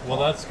smokes now, Paul.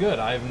 Well, that's good.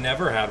 I've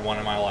never had one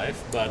in my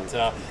life, but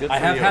Good I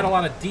for have you. had a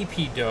lot of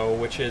DP Dough,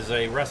 which is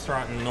a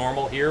restaurant in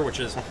Normal here,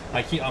 which is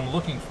I'm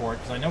looking for it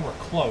because I know we're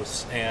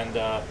close, and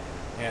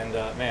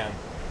man,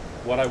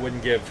 what I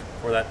wouldn't give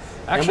for that.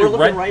 Actually, and we're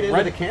looking right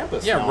into the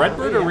campus. Yeah, now,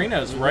 Redbird Arena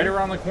is right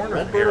around the corner.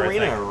 Redbird from here, I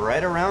Arena, think.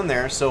 right around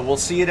there. So we'll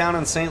see you down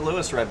in St.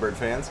 Louis, Redbird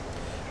fans.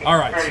 All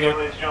right, Very good,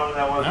 ladies and gentlemen.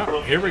 That was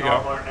Bloomington. here we go.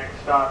 Our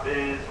next stop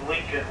is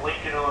Lincoln,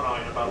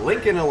 Illinois. About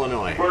Lincoln,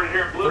 Illinois. We're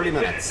here in 30 Bloomington.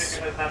 minutes. If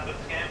you have not been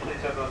scanned,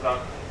 please have those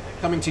out.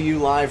 Coming to you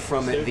live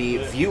from the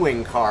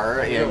viewing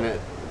car in the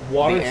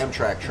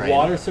Amtrak train.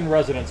 Watterson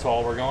Residence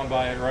Hall. We're going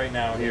by it right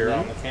now here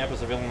on the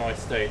campus of Illinois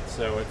State.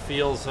 So it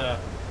feels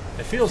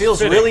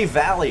Feels really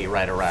valley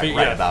right about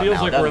now. Feels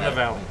like we're in the doesn't it?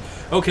 valley.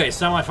 Okay,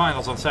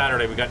 semifinals on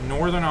Saturday. We got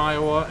Northern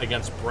Iowa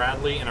against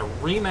Bradley in a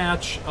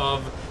rematch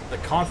of the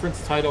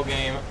conference title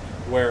game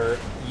where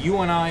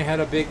UNI had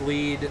a big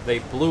lead. They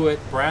blew it.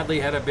 Bradley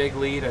had a big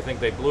lead. I think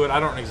they blew it. I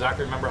don't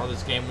exactly remember how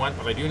this game went,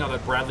 but I do know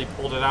that Bradley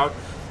pulled it out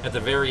at the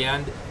very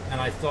end.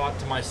 And I thought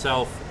to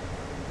myself,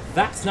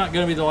 that's not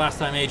going to be the last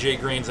time A.J.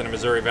 Green's in a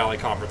Missouri Valley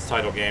Conference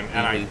title game.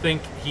 And I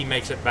think he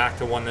makes it back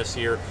to one this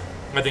year.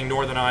 I think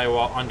Northern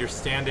Iowa,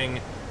 understanding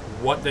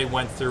what they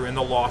went through in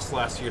the loss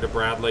last year to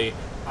Bradley,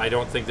 I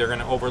don't think they're going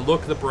to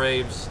overlook the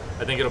Braves.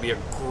 I think it'll be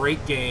a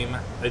great game.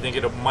 I think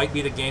it might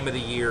be the game of the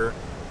year,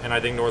 and I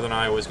think Northern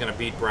Iowa is going to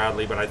beat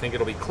Bradley, but I think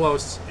it'll be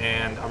close,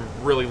 and I'm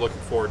really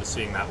looking forward to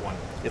seeing that one.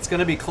 It's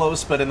going to be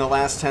close, but in the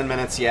last 10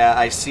 minutes,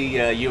 I see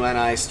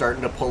UNI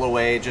starting to pull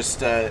away.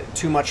 Just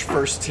too much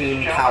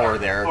first-team power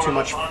there, too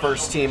much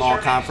first-team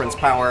all-conference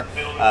power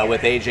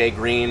with A.J.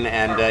 Green,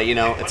 and,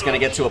 it's going to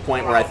get to a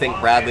point where I think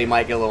Bradley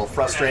might get a little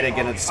frustrated,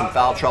 get into some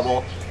foul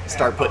trouble,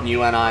 start putting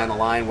UNI on the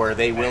line where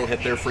they will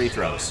hit their free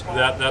throws.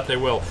 That they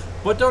will.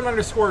 But don't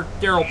underscore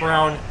Daryl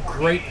Brown,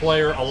 great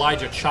player.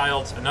 Elijah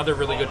Childs, another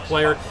really good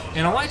player.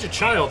 And Elijah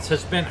Childs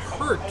has been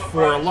hurt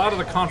for a lot of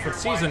the conference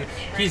season.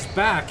 He's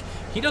back.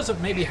 He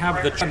doesn't maybe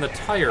have the on the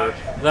tire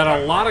that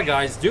a lot of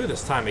guys do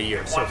this time of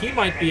year. So he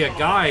might be a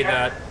guy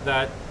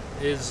that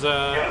is,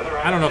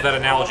 I don't know if that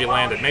analogy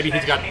landed. Maybe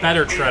he's got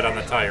better tread on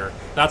the tire.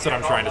 That's what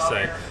I'm trying to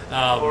say.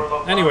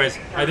 Anyways,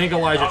 I think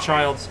Elijah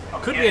Childs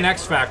could be an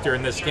X factor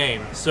in this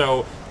game.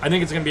 So I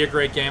think it's going to be a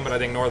great game, but I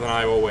think Northern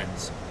Iowa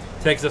wins.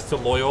 Takes us to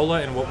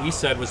Loyola and what we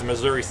said was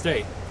Missouri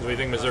State, because we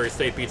think Missouri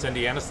State beats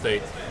Indiana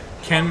State.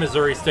 Can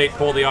Missouri State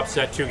pull the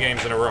upset 2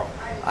 games in a row?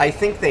 I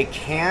think they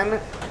can.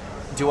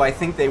 Do I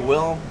think they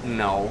will?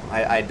 No,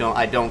 I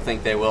don't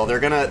think they will. They're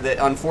gonna.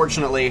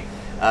 Unfortunately,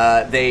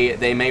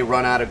 they may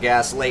run out of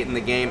gas late in the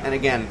game. And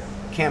again,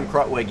 Cam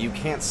Krutwig, you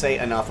can't say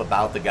enough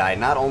about the guy.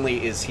 Not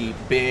only is he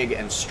big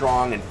and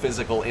strong and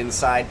physical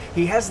inside,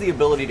 he has the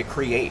ability to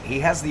create.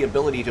 He has the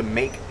ability to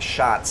make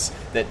shots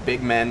that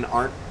big men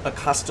aren't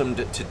accustomed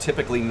to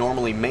typically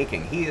normally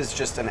making. He is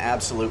just an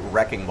absolute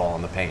wrecking ball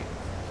in the paint.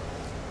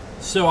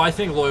 So I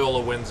think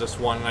Loyola wins this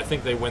one, and I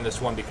think they win this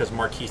one because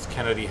Marquise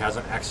Kennedy has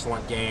an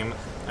excellent game.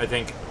 I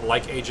think,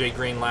 like A.J.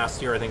 Green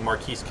last year, I think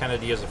Marquise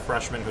Kennedy is a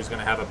freshman who's going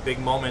to have a big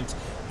moment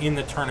in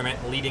the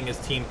tournament, leading his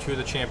team to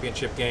the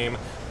championship game.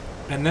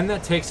 And then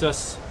that takes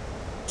us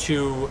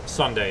to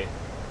Sunday,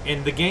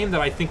 in the game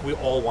that I think we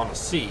all want to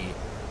see.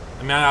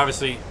 I mean,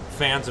 obviously,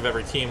 fans of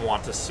every team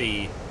want to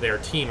see their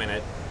team in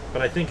it,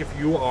 but I think if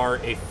you are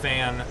a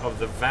fan of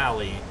the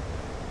Valley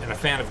and a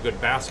fan of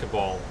good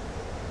basketball,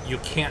 you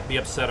can't be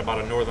upset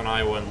about a Northern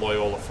Iowa and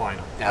Loyola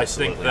final.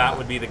 Absolutely I think that not.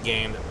 would be the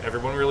game that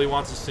everyone really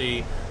wants to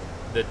see.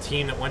 The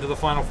team that went to the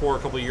Final Four a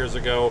couple of years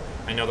ago,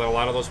 I know that a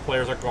lot of those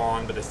players are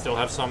gone, but they still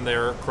have some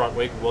there,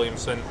 Krutwig,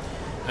 Williamson,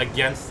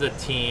 against the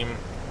team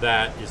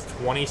that is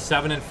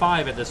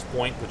 27-5 at this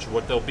point, which is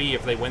what they'll be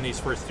if they win these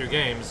first 2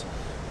 games,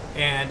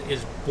 and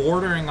is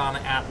bordering on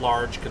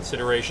at-large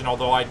consideration,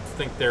 although I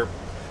think they're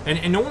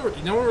And no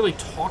one really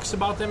talks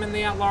about them in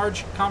the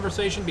at-large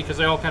conversation because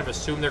they all kind of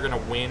assume they're going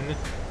to win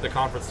the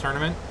conference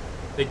tournament.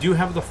 They do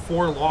have the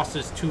 4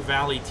 losses to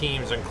Valley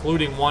teams,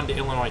 including one to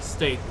Illinois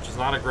State, which is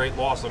not a great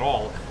loss at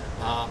all.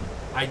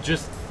 I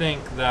just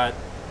think that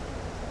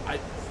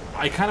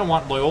I kind of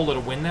want Loyola to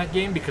win that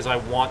game because I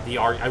want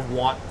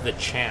the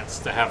chance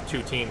to have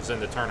 2 teams in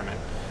the tournament.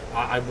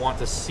 I want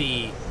to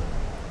see.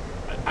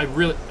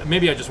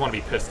 Maybe I just want to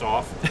be pissed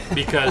off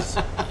because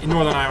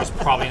Northern Iowa's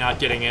probably not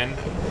getting in,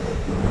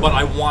 but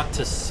I want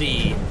to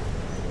see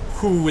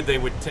who they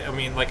would. I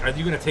mean, like, are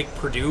you going to take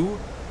Purdue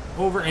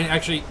over? And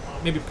actually,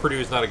 maybe Purdue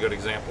is not a good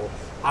example.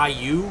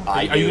 IU?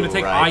 Are you going to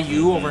take right.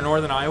 IU over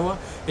Northern Iowa?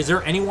 Is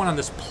there anyone on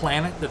this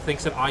planet that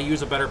thinks that IU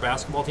is a better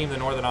basketball team than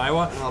Northern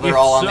Iowa? Well, they're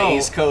all on the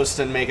East Coast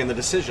and making the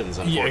decisions,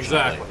 unfortunately. Yeah,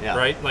 exactly. Yeah.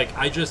 Right? Like,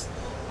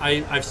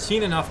 I've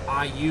seen enough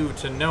IU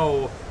to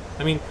know.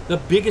 I mean, the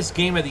biggest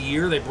game of the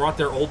year, they brought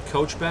their old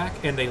coach back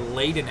and they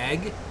laid an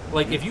egg.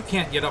 Like, if you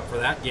can't get up for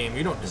that game,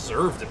 you don't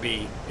deserve to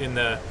be in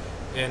the.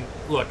 And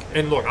look,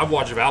 I've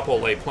watched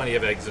Valpo lay plenty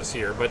of eggs this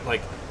year, but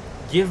like,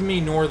 give me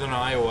Northern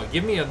Iowa.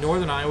 Give me a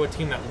Northern Iowa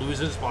team that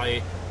loses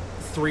by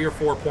 3 or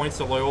 4 points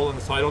to Loyola in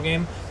the title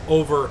game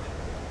over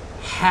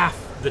half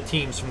the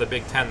teams from the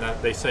Big Ten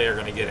that they say are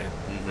going to get in,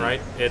 right?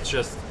 It's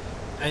just,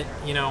 I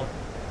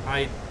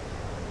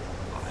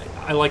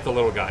like the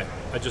little guy.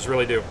 I just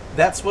really do.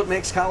 That's what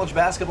makes college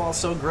basketball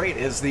so great,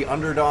 is the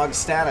underdog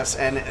status.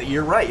 And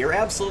you're right. You're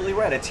absolutely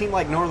right. A team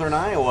like Northern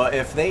Iowa,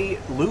 if they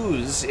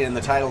lose in the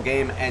title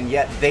game and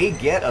yet they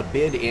get a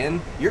bid in,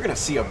 you're going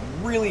to see a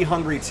really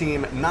hungry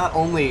team, not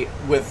only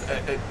with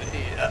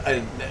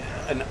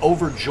an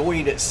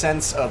overjoyed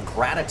sense of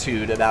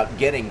gratitude about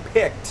getting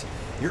picked,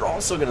 you're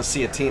also going to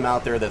see a team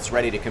out there that's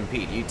ready to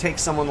compete. You take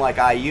someone like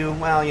IU,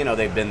 well,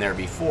 they've been there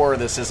before.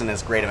 This isn't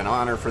as great of an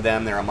honor for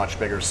them. They're a much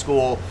bigger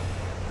school.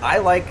 I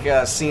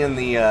like seeing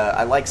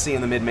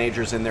the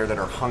mid-majors in there that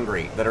are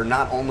hungry, that are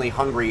not only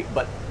hungry,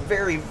 but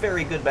very,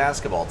 very good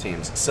basketball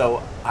teams.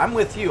 So I'm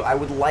with you. I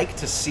would like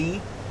to see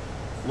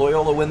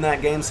Loyola win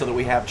that game so that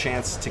we have a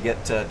chance to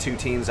get 2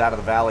 teams out of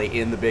the Valley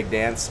in the big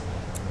dance.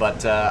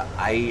 But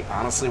I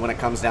honestly, when it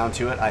comes down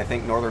to it, I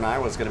think Northern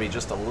Iowa is going to be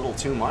just a little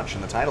too much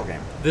in the title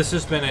game. This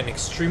has been an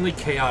extremely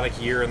chaotic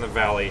year in the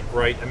Valley,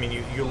 right? I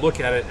mean, you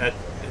look at it,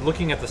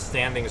 looking at the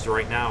standings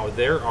right now,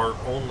 there are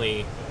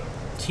only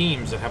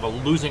teams that have a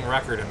losing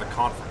record in the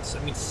conference.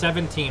 I mean,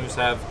 7 teams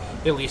have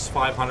at least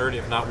 500,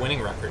 if not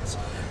winning records.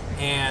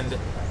 And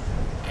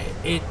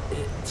it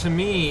to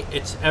me,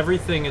 it's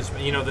everything is,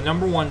 the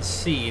number 1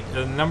 seed,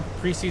 the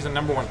preseason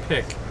number 1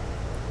 pick,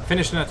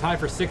 finished in a tie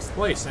for 6th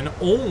place and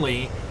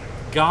only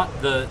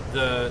got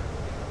the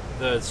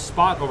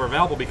spot over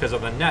Valpo because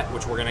of the net,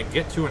 which we're going to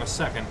get to in a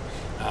second.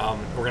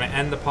 We're going to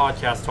end the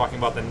podcast talking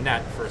about the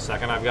net for a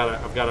second. I've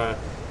got a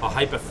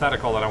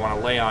hypothetical that I want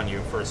to lay on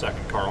you for a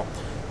second, Carl.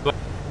 But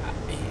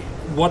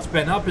what's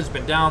been up has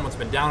been down, what's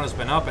been down has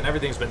been up, and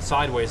everything's been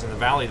sideways in the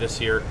Valley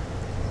this year.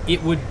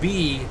 It would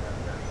be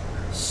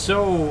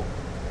so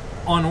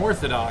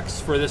unorthodox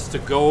for this to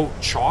go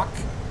chalk,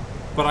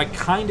 but I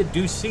kind of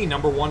do see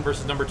number 1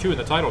 versus number 2 in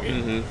the title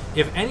game. Mm-hmm.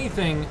 If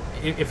anything,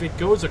 if it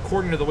goes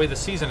according to the way the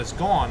season has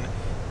gone,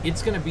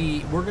 it's going to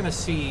be, we're going to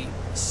see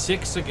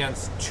 6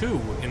 against 2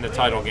 in the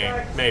title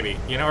game, maybe,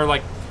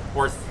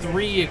 or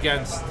 3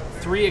 against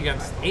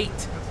 8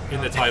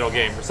 in the title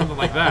game or something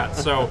like that.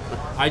 So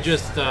I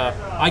just,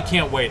 I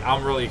can't wait.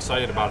 I'm really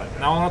excited about it.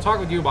 Now I want to talk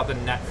with you about the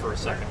net for a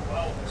second.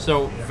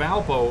 So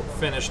Valpo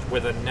finished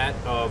with a net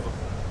of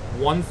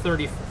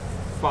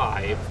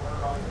 135,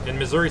 and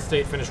Missouri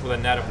State finished with a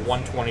net of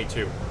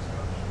 122.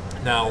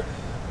 Now,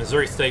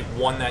 Missouri State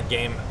won that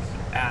game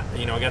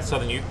against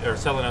Southern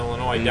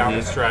Illinois down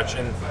the stretch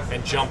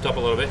and jumped up a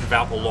little bit, and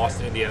Valpo lost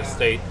to Indiana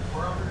State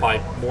by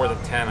more than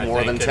 10, I think.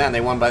 More than 10. They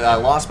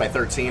lost by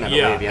 13, I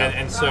believe. Yeah,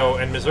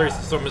 and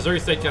Missouri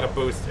State got a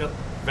boost.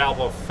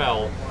 Valpo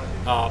fell,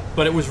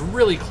 but it was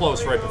really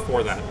close right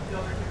before that.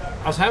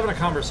 I was having a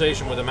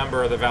conversation with a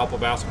member of the Valpo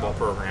basketball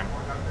program,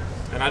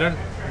 and I don't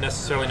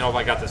necessarily know if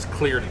I got this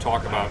clear to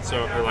talk about.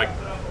 So, I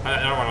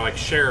don't want to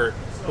share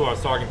who I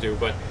was talking to,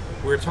 but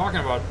we were talking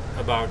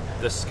about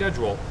the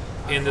schedule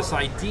and this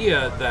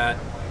idea that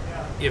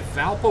if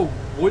Valpo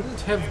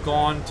wouldn't have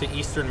gone to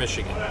Eastern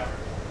Michigan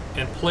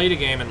and played a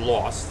game and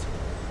lost,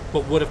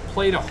 but would have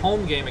played a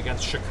home game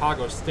against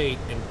Chicago State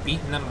and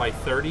beaten them by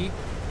 30,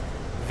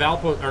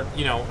 Valpo, or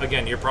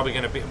again, you're probably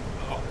going to be.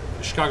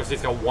 Chicago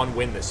State's got 1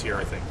 win this year,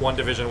 I think. 1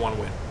 Division 1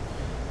 win.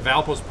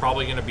 Valpo's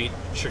probably going to beat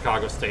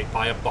Chicago State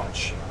by a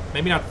bunch.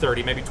 Maybe not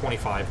 30, maybe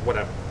 25,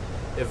 whatever.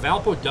 If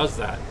Valpo does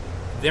that,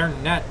 their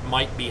net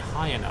might be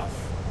high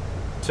enough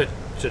to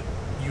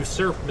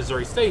usurp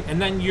Missouri State, and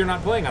then you're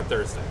not playing on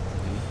Thursday.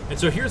 Mm-hmm. And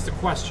so here's the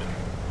question.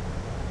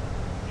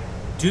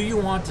 Do you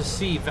want to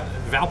see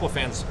Valpo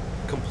fans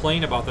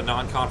complain about the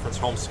non-conference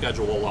home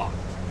schedule a lot?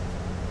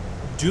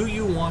 Do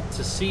you want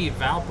to see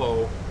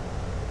Valpo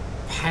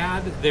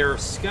pad their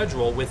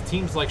schedule with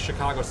teams like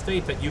Chicago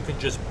State that you can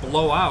just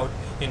blow out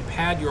and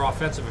pad your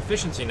offensive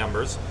efficiency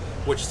numbers,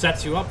 which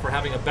sets you up for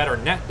having a better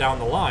net down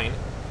the line?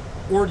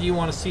 Or do you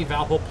want to see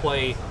Valpo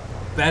play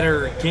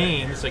better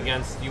games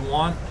against, you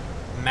want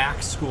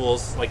MAC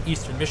schools like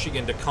Eastern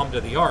Michigan to come to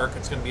the Arc?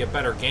 It's going to be a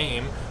better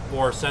game,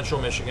 or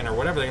Central Michigan or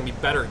whatever. They're going to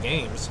be better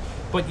games.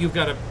 But you've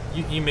got to,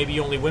 you maybe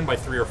you only win by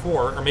 3 or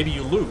 4, or maybe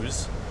you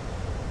lose.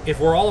 If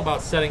we're all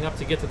about setting up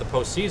to get to the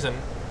postseason,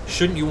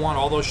 shouldn't you want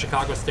all those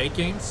Chicago State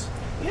games?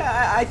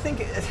 Yeah, I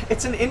think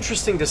it's an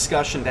interesting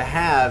discussion to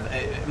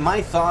have.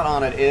 My thought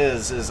on it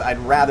is I'd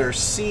rather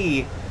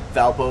see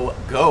Valpo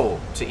go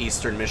to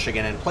Eastern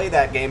Michigan and play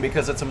that game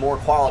because it's a more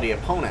quality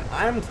opponent.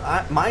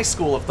 My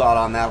school of thought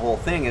on that whole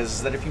thing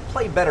is that if you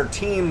play better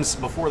teams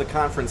before the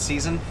conference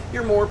season,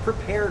 you're more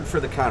prepared for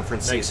the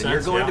conference season.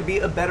 You're going to be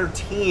a better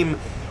team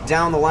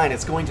down the line.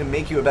 It's going to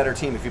make you a better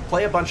team. If you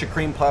play a bunch of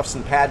cream puffs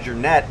and pad your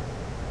net,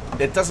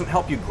 it doesn't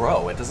help you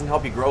grow. It doesn't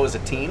help you grow as a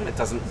team. It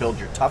doesn't build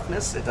your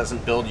toughness. It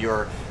doesn't build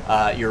your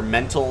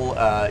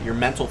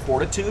mental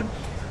fortitude.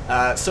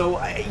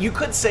 So you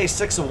could say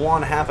 6 of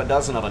one, half a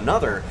dozen of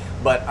another,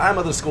 but I'm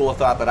of the school of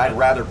thought that I'd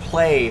rather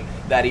play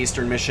that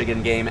Eastern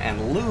Michigan game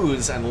and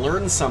lose and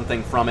learn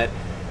something from it,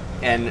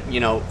 and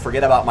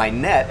forget about my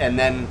net, and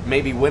then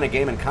maybe win a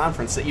game in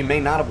conference that you may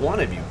not have won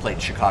if you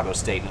played Chicago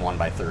State and won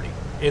by 30.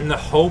 In the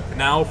hope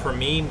now for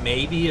me,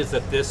 maybe, is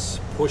that this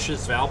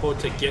pushes Valpo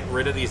to get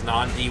rid of these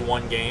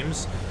non-D1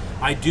 games.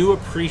 I do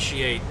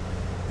appreciate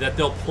that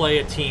they'll play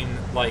a team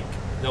like,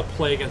 they'll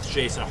play against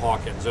Jason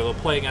Hawkins, or they'll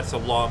play against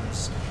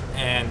alums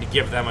and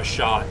give them a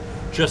shot,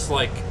 just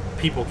like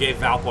people gave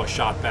Valpo a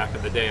shot back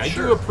in the day. I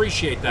do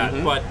appreciate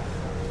that, but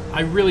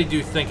I really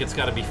do think it's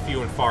got to be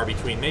few and far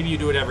between. Maybe you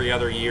do it every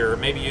other year.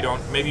 Maybe you don't.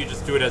 Maybe you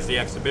just do it as the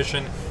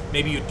exhibition.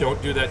 Maybe you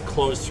don't do that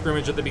closed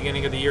scrimmage at the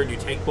beginning of the year and you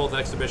take both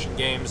exhibition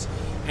games.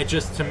 It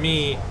just, to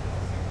me,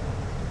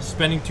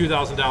 spending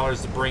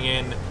 $2,000 to bring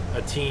in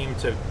a team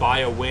to buy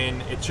a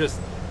win, it just,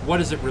 what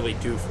does it really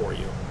do for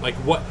you? Like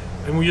what,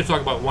 and when you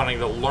talk about wanting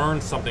to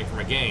learn something from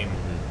a game,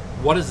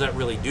 what does that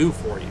really do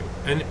for you?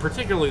 And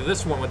particularly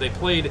this one, when they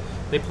played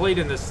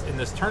in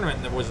this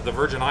tournament, that was the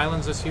Virgin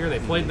Islands this year. They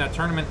played in that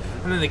tournament,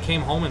 and then they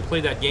came home and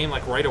played that game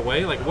like right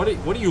away. Like what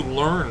do you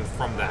learn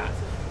from that?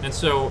 And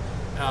so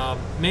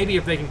maybe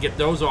if they can get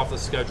those off the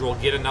schedule,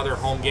 get another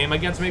home game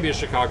against maybe a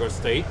Chicago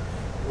State,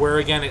 where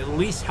again it at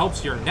least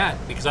helps your net,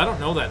 because I don't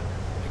know that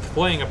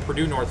playing a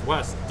Purdue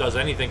Northwest does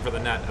anything for the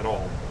net at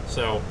all.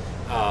 So,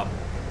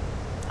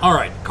 all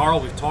right, Carl,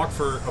 we've talked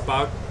for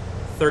about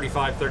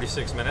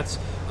 36 minutes.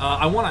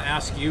 I want to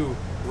ask you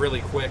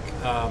really quick,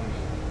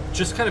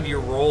 just kind of your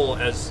role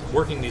as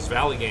working these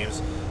Valley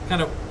games.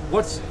 Kind of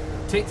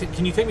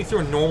can you take me through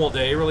a normal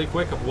day really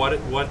quick of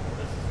what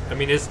I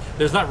mean,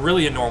 there's not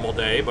really a normal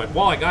day, but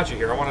while I got you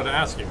here, I wanted to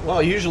ask you.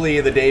 Well, usually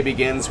the day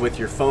begins with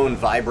your phone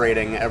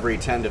vibrating every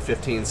 10 to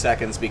 15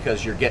 seconds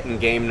because you're getting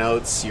game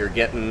notes, you're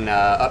getting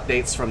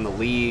updates from the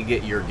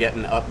league, you're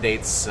getting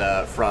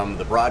updates from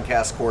the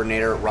broadcast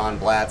coordinator, Ron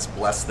Blatz.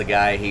 Bless the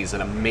guy. He's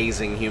an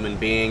amazing human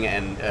being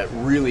and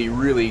really,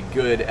 really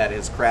good at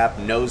his craft,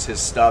 knows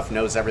his stuff,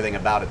 knows everything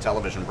about a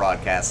television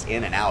broadcast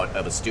in and out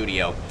of a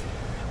studio.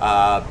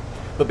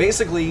 But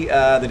basically,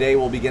 the day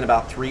will begin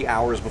about 3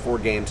 hours before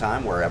game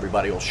time, where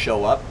everybody will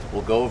show up.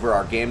 We'll go over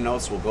our game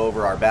notes. We'll go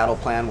over our battle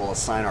plan. We'll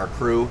assign our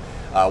crew.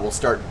 We'll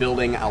start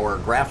building our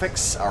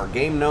graphics, our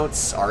game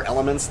notes, our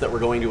elements that we're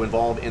going to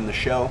involve in the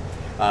show.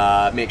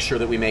 Make sure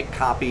that we make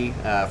copy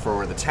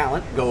for the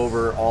talent. Go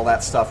over all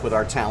that stuff with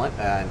our talent.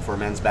 And for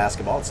men's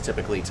basketball, it's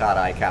typically Todd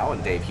Eichow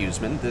and Dave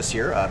Huseman this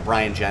year.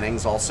 Brian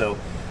Jennings also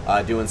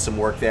doing some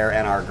work there,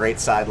 and our great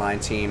sideline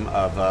team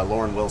of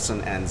Lauren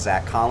Wilson and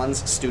Zach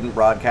Collins, student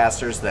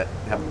broadcasters that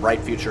have a bright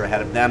future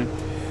ahead of them.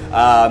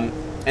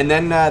 And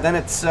then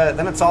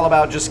it's all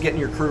about just getting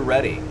your crew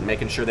ready,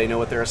 making sure they know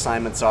what their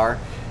assignments are,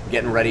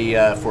 getting ready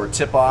for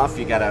tip-off.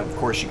 You gotta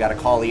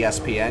call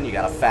ESPN, you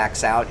gotta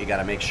fax out, you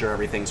gotta make sure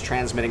everything's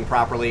transmitting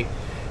properly.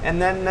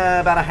 And then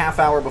about a half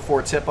hour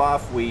before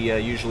tip-off, we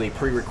usually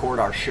pre-record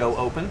our show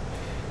open.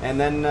 And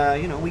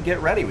then, we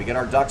get ready. We get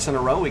our ducks in a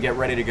row. We get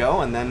ready to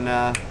go. And then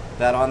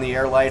that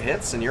on-the-air light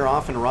hits, and you're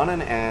off and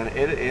running. And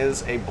it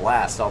is a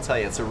blast. I'll tell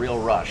you, it's a real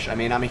rush. I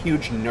mean, I'm a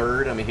huge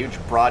nerd. I'm a huge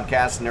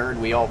broadcast nerd.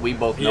 We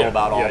both know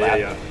about all that.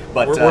 Yeah.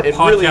 But we're it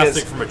podcasting really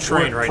is from a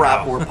train right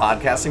now. We're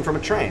podcasting from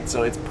a train,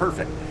 so it's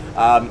perfect.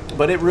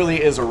 But it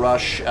really is a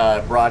rush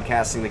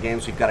broadcasting the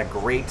games. We've got a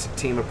great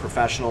team of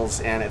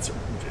professionals, and it's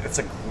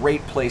a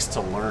great place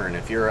to learn.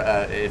 If you're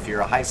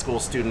a high school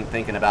student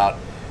thinking about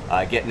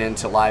getting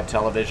into live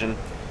television,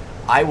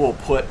 I will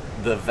put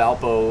the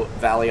Valpo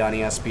Valley on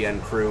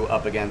ESPN crew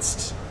up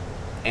against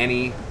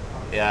any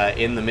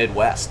in the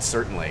Midwest,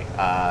 certainly,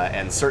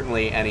 and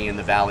certainly any in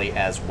the Valley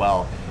as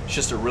well. It's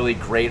just a really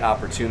great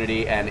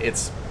opportunity, and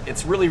it's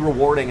really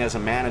rewarding as a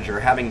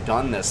manager, having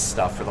done this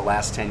stuff for the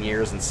last 10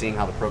 years and seeing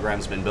how the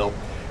program's been built.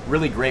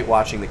 Really great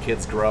watching the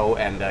kids grow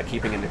and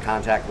keeping into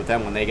contact with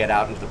them when they get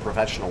out into the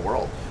professional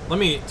world. Let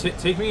me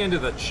take me into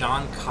the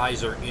John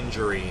Kaiser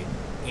injury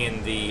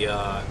in the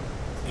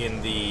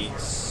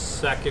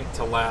second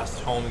to last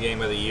home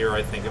game of the year.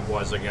 I think it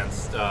was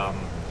against I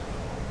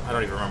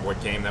don't even remember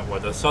what game that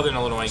was. The Southern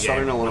Illinois game.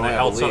 Southern Illinois, when they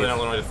held Southern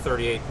Illinois to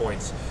 38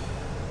 points.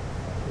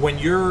 when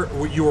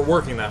you were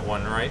working that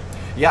one, right?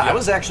 Yeah, I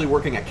was actually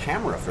working a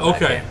camera for that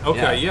game.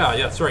 Okay, yeah,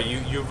 that's right.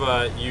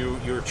 You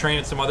were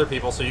training some other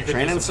people, so you could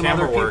Training do some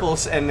camera other work. people,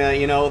 and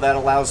that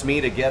allows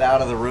me to get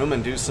out of the room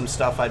and do some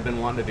stuff I'd been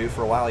wanting to do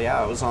for a while. Yeah,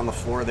 I was on the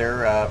floor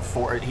there.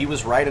 He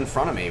was right in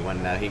front of me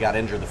when he got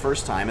injured the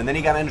first time, and then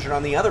he got injured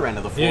on the other end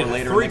of the floor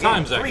later. Three in the game.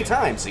 times. Three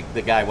times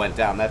the guy went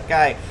down. That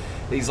guy,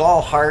 he's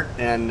all heart,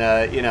 and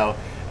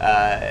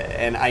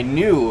and I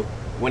knew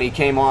when he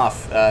came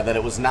off that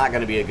it was not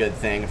going to be a good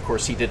thing. Of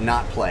course, he did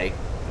not play.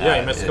 Yeah,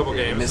 he missed a couple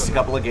games. He missed a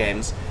couple of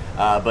games.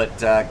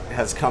 But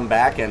has come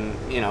back, and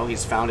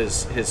he's found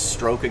his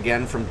stroke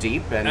again from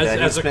deep, and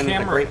he's been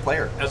a great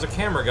player. As a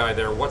camera guy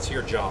there, what's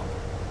your job?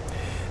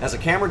 As a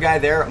camera guy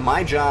there,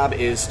 my job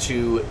is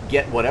to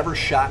get whatever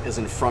shot is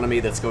in front of me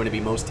that's going to be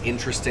most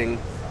interesting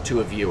to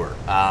a viewer.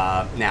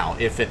 Now,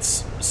 if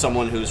it's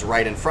someone who's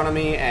right in front of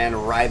me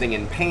and writhing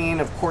in pain,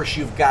 of course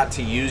you've got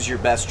to use your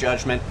best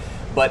judgment.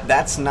 But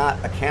that's not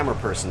a camera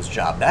person's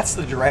job. That's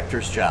the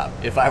director's job.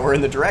 If I were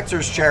in the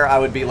director's chair, I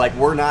would be like,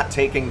 we're not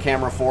taking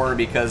camera 4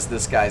 because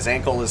this guy's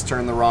ankle is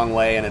turned the wrong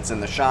way and it's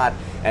in the shot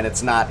and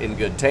it's not in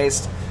good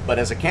taste. But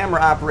as a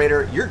camera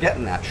operator, you're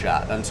getting that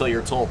shot until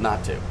you're told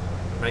not to.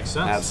 Makes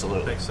sense.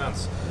 Absolutely. Makes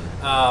sense.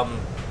 All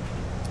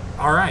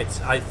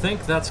right. I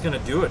think that's going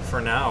to do it for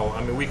now.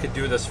 I mean, we could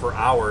do this for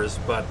hours,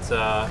 but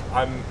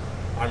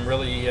I'm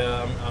really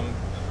I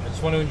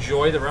just want to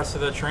enjoy the rest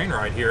of the train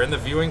ride here in the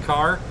viewing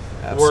car.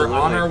 Absolutely. We're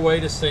on our way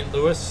to St.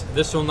 Louis.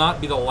 This will not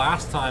be the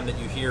last time that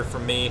you hear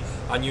from me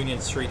on Union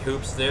Street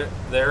Hoops.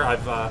 There,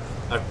 I've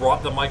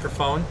brought the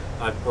microphone.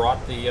 I've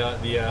brought the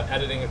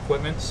editing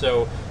equipment.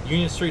 So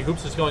Union Street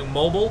Hoops is going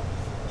mobile.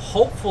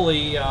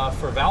 Hopefully,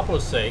 for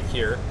Valpo's sake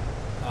here,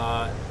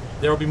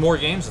 there will be more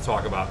games to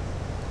talk about.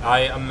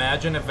 I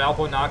imagine if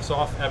Valpo knocks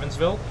off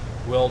Evansville,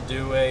 we'll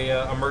do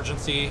a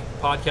emergency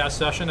podcast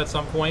session at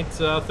some point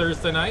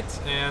Thursday night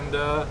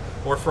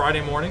or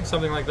Friday morning,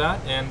 something like that,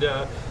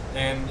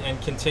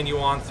 and continue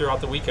on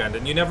throughout the weekend.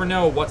 And you never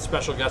know what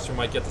special guests we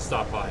might get to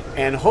stop by.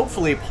 And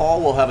hopefully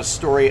Paul will have a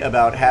story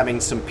about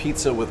having some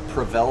pizza with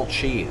Provel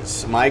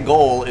cheese. My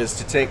goal is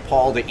to take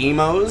Paul to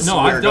Emo's. No,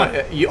 I've done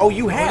it.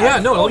 You have? Yeah,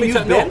 no, let me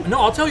you've been? No,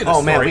 I'll tell you this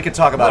Oh, man, story. we could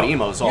talk about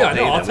Emo's all day.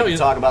 No, I'll then. tell We you.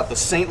 could talk about the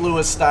St.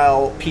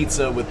 Louis-style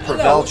pizza with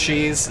Provel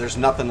cheese. There's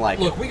nothing like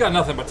it. Look, we got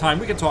nothing but time.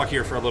 We can talk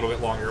here for a little bit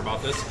longer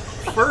about this.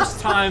 First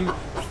time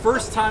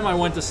I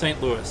went to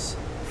St. Louis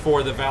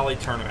for the Valley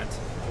tournament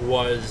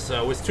was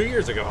 2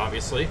 years ago,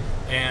 obviously,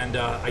 and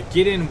I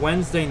get in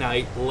Wednesday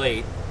night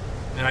late,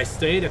 and I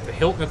stayed at the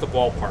Hilton at the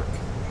ballpark.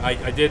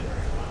 I did,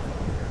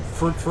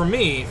 for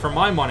me, for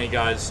my money,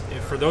 guys,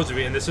 for those of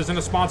you, and this isn't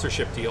a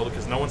sponsorship deal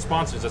because no one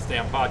sponsors this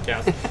damn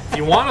podcast. If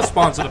you want to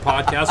sponsor the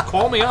podcast,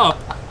 call me up.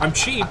 I'm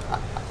cheap.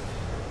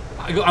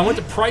 I went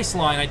to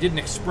Priceline. I did an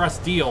express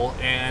deal,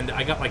 and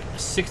I got like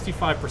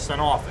 65%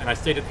 off, and I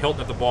stayed at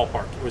Hilton at the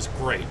ballpark. It was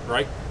great,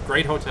 right?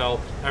 Great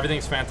hotel.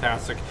 Everything's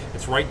fantastic.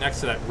 It's right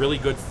next to that really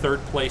good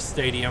third-place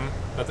stadium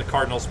that the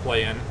Cardinals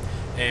play in.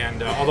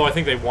 And although I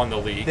think they won the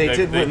league, They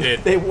did win.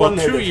 They Well, won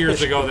their 2 years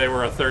division. ago they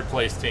were a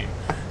third-place team.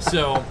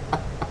 So,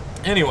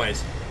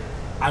 anyways,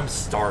 I'm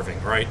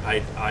starving, right?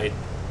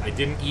 I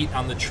didn't eat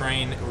on the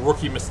train.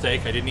 Rookie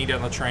mistake. I didn't eat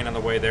on the train on the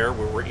way there.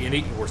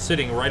 We're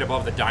sitting right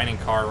above the dining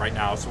car right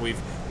now, so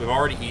we've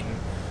already eaten.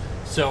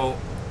 So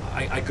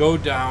I go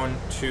down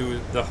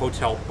to the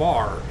hotel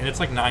bar, and it's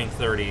like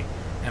 9:30,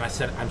 and I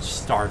said, I'm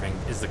starving.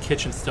 Is the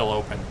kitchen still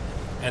open?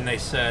 And they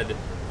said,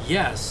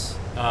 yes,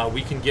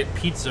 we can get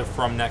pizza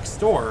from next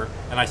door.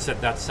 And I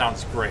said, that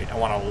sounds great. I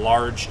want a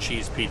large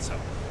cheese pizza.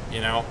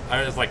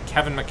 I was like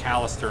Kevin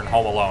McAllister in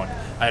Home Alone.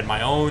 I had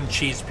my own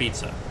cheese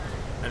pizza.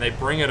 And they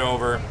bring it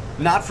over.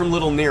 Not from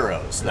Little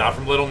Nero's, though. Not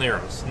from Little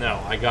Nero's. No,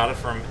 I got it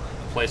from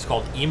a place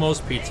called Emo's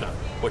Pizza,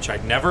 which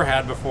I'd never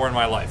had before in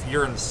my life.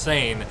 You're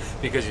insane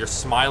because you're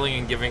smiling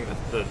and giving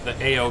the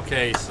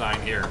A-OK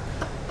sign here.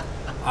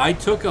 I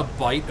took a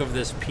bite of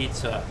this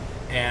pizza,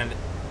 and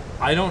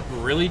I don't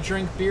really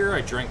drink beer.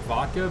 I drink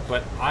vodka,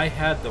 but I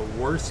had the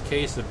worst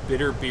case of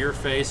bitter beer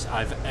face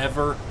I've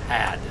ever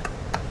had.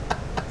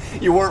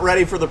 You weren't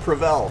ready for the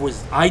Provel.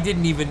 I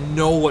didn't even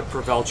know what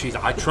Provel cheese.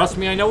 Trust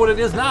me, I know what it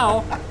is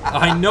now.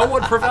 I know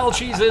what Provel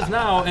cheese is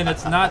now, and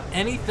it's not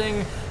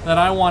anything that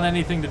I want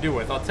anything to do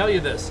with. I'll tell you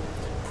this: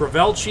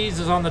 Provel cheese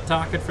is on the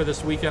docket for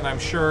this weekend, I'm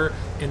sure.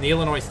 And the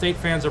Illinois State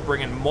fans are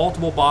bringing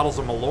multiple bottles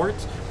of Malort.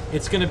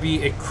 It's going to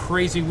be a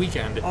crazy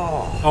weekend.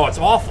 Oh, it's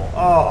awful.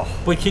 Oh.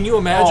 But can you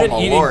imagine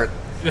eating? Malort.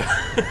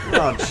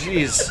 Oh,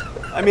 jeez.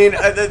 I mean,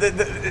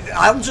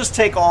 I'll just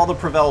take all the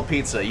Provel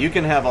pizza. You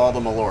can have all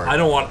the Malort. I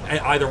don't want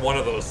either one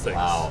of those things.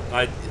 Wow.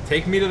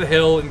 Take me to the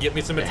Hill and get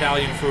me some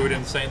Italian food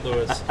in St.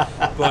 Louis.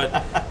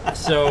 But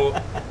so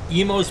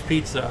Emo's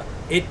Pizza.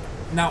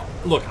 Now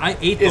look, I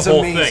ate the whole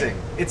amazing.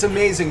 thing. It's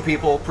amazing,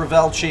 people.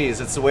 Provel cheese.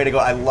 It's the way to go.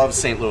 I love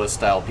St. Louis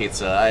style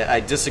pizza.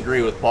 I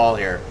disagree with Paul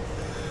here.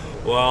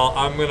 Well,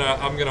 I'm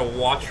gonna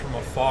watch from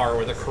afar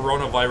with a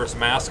coronavirus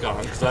mask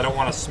on because I don't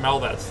want to smell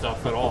that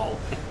stuff at all.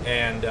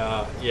 And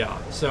yeah,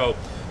 so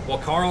Well,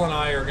 Carl and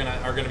I are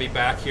gonna be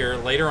back here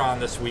later on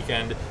this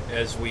weekend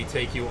as we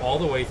take you all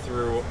the way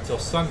through till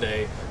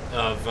Sunday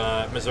of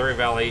Missouri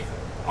Valley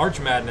Arch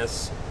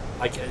Madness.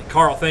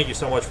 Carl, thank you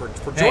so much for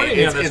joining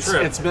me on this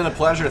trip. It's been a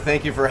pleasure.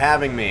 Thank you for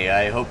having me.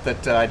 I hope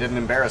that I didn't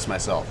embarrass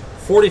myself.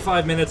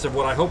 45 minutes of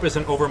what I hope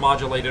isn't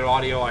overmodulated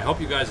audio. I hope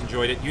you guys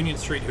enjoyed it. Union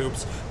Street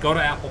Hoops. Go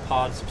to Apple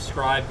Pod,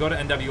 subscribe, go to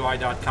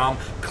NWI.com,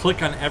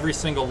 click on every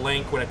single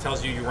link when it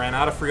tells you ran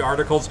out of free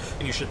articles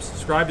and you should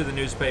subscribe to the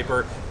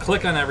newspaper.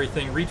 Click on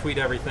everything, retweet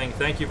everything.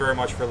 Thank you very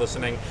much for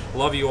listening.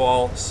 Love you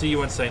all. See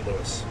you in St.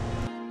 Louis.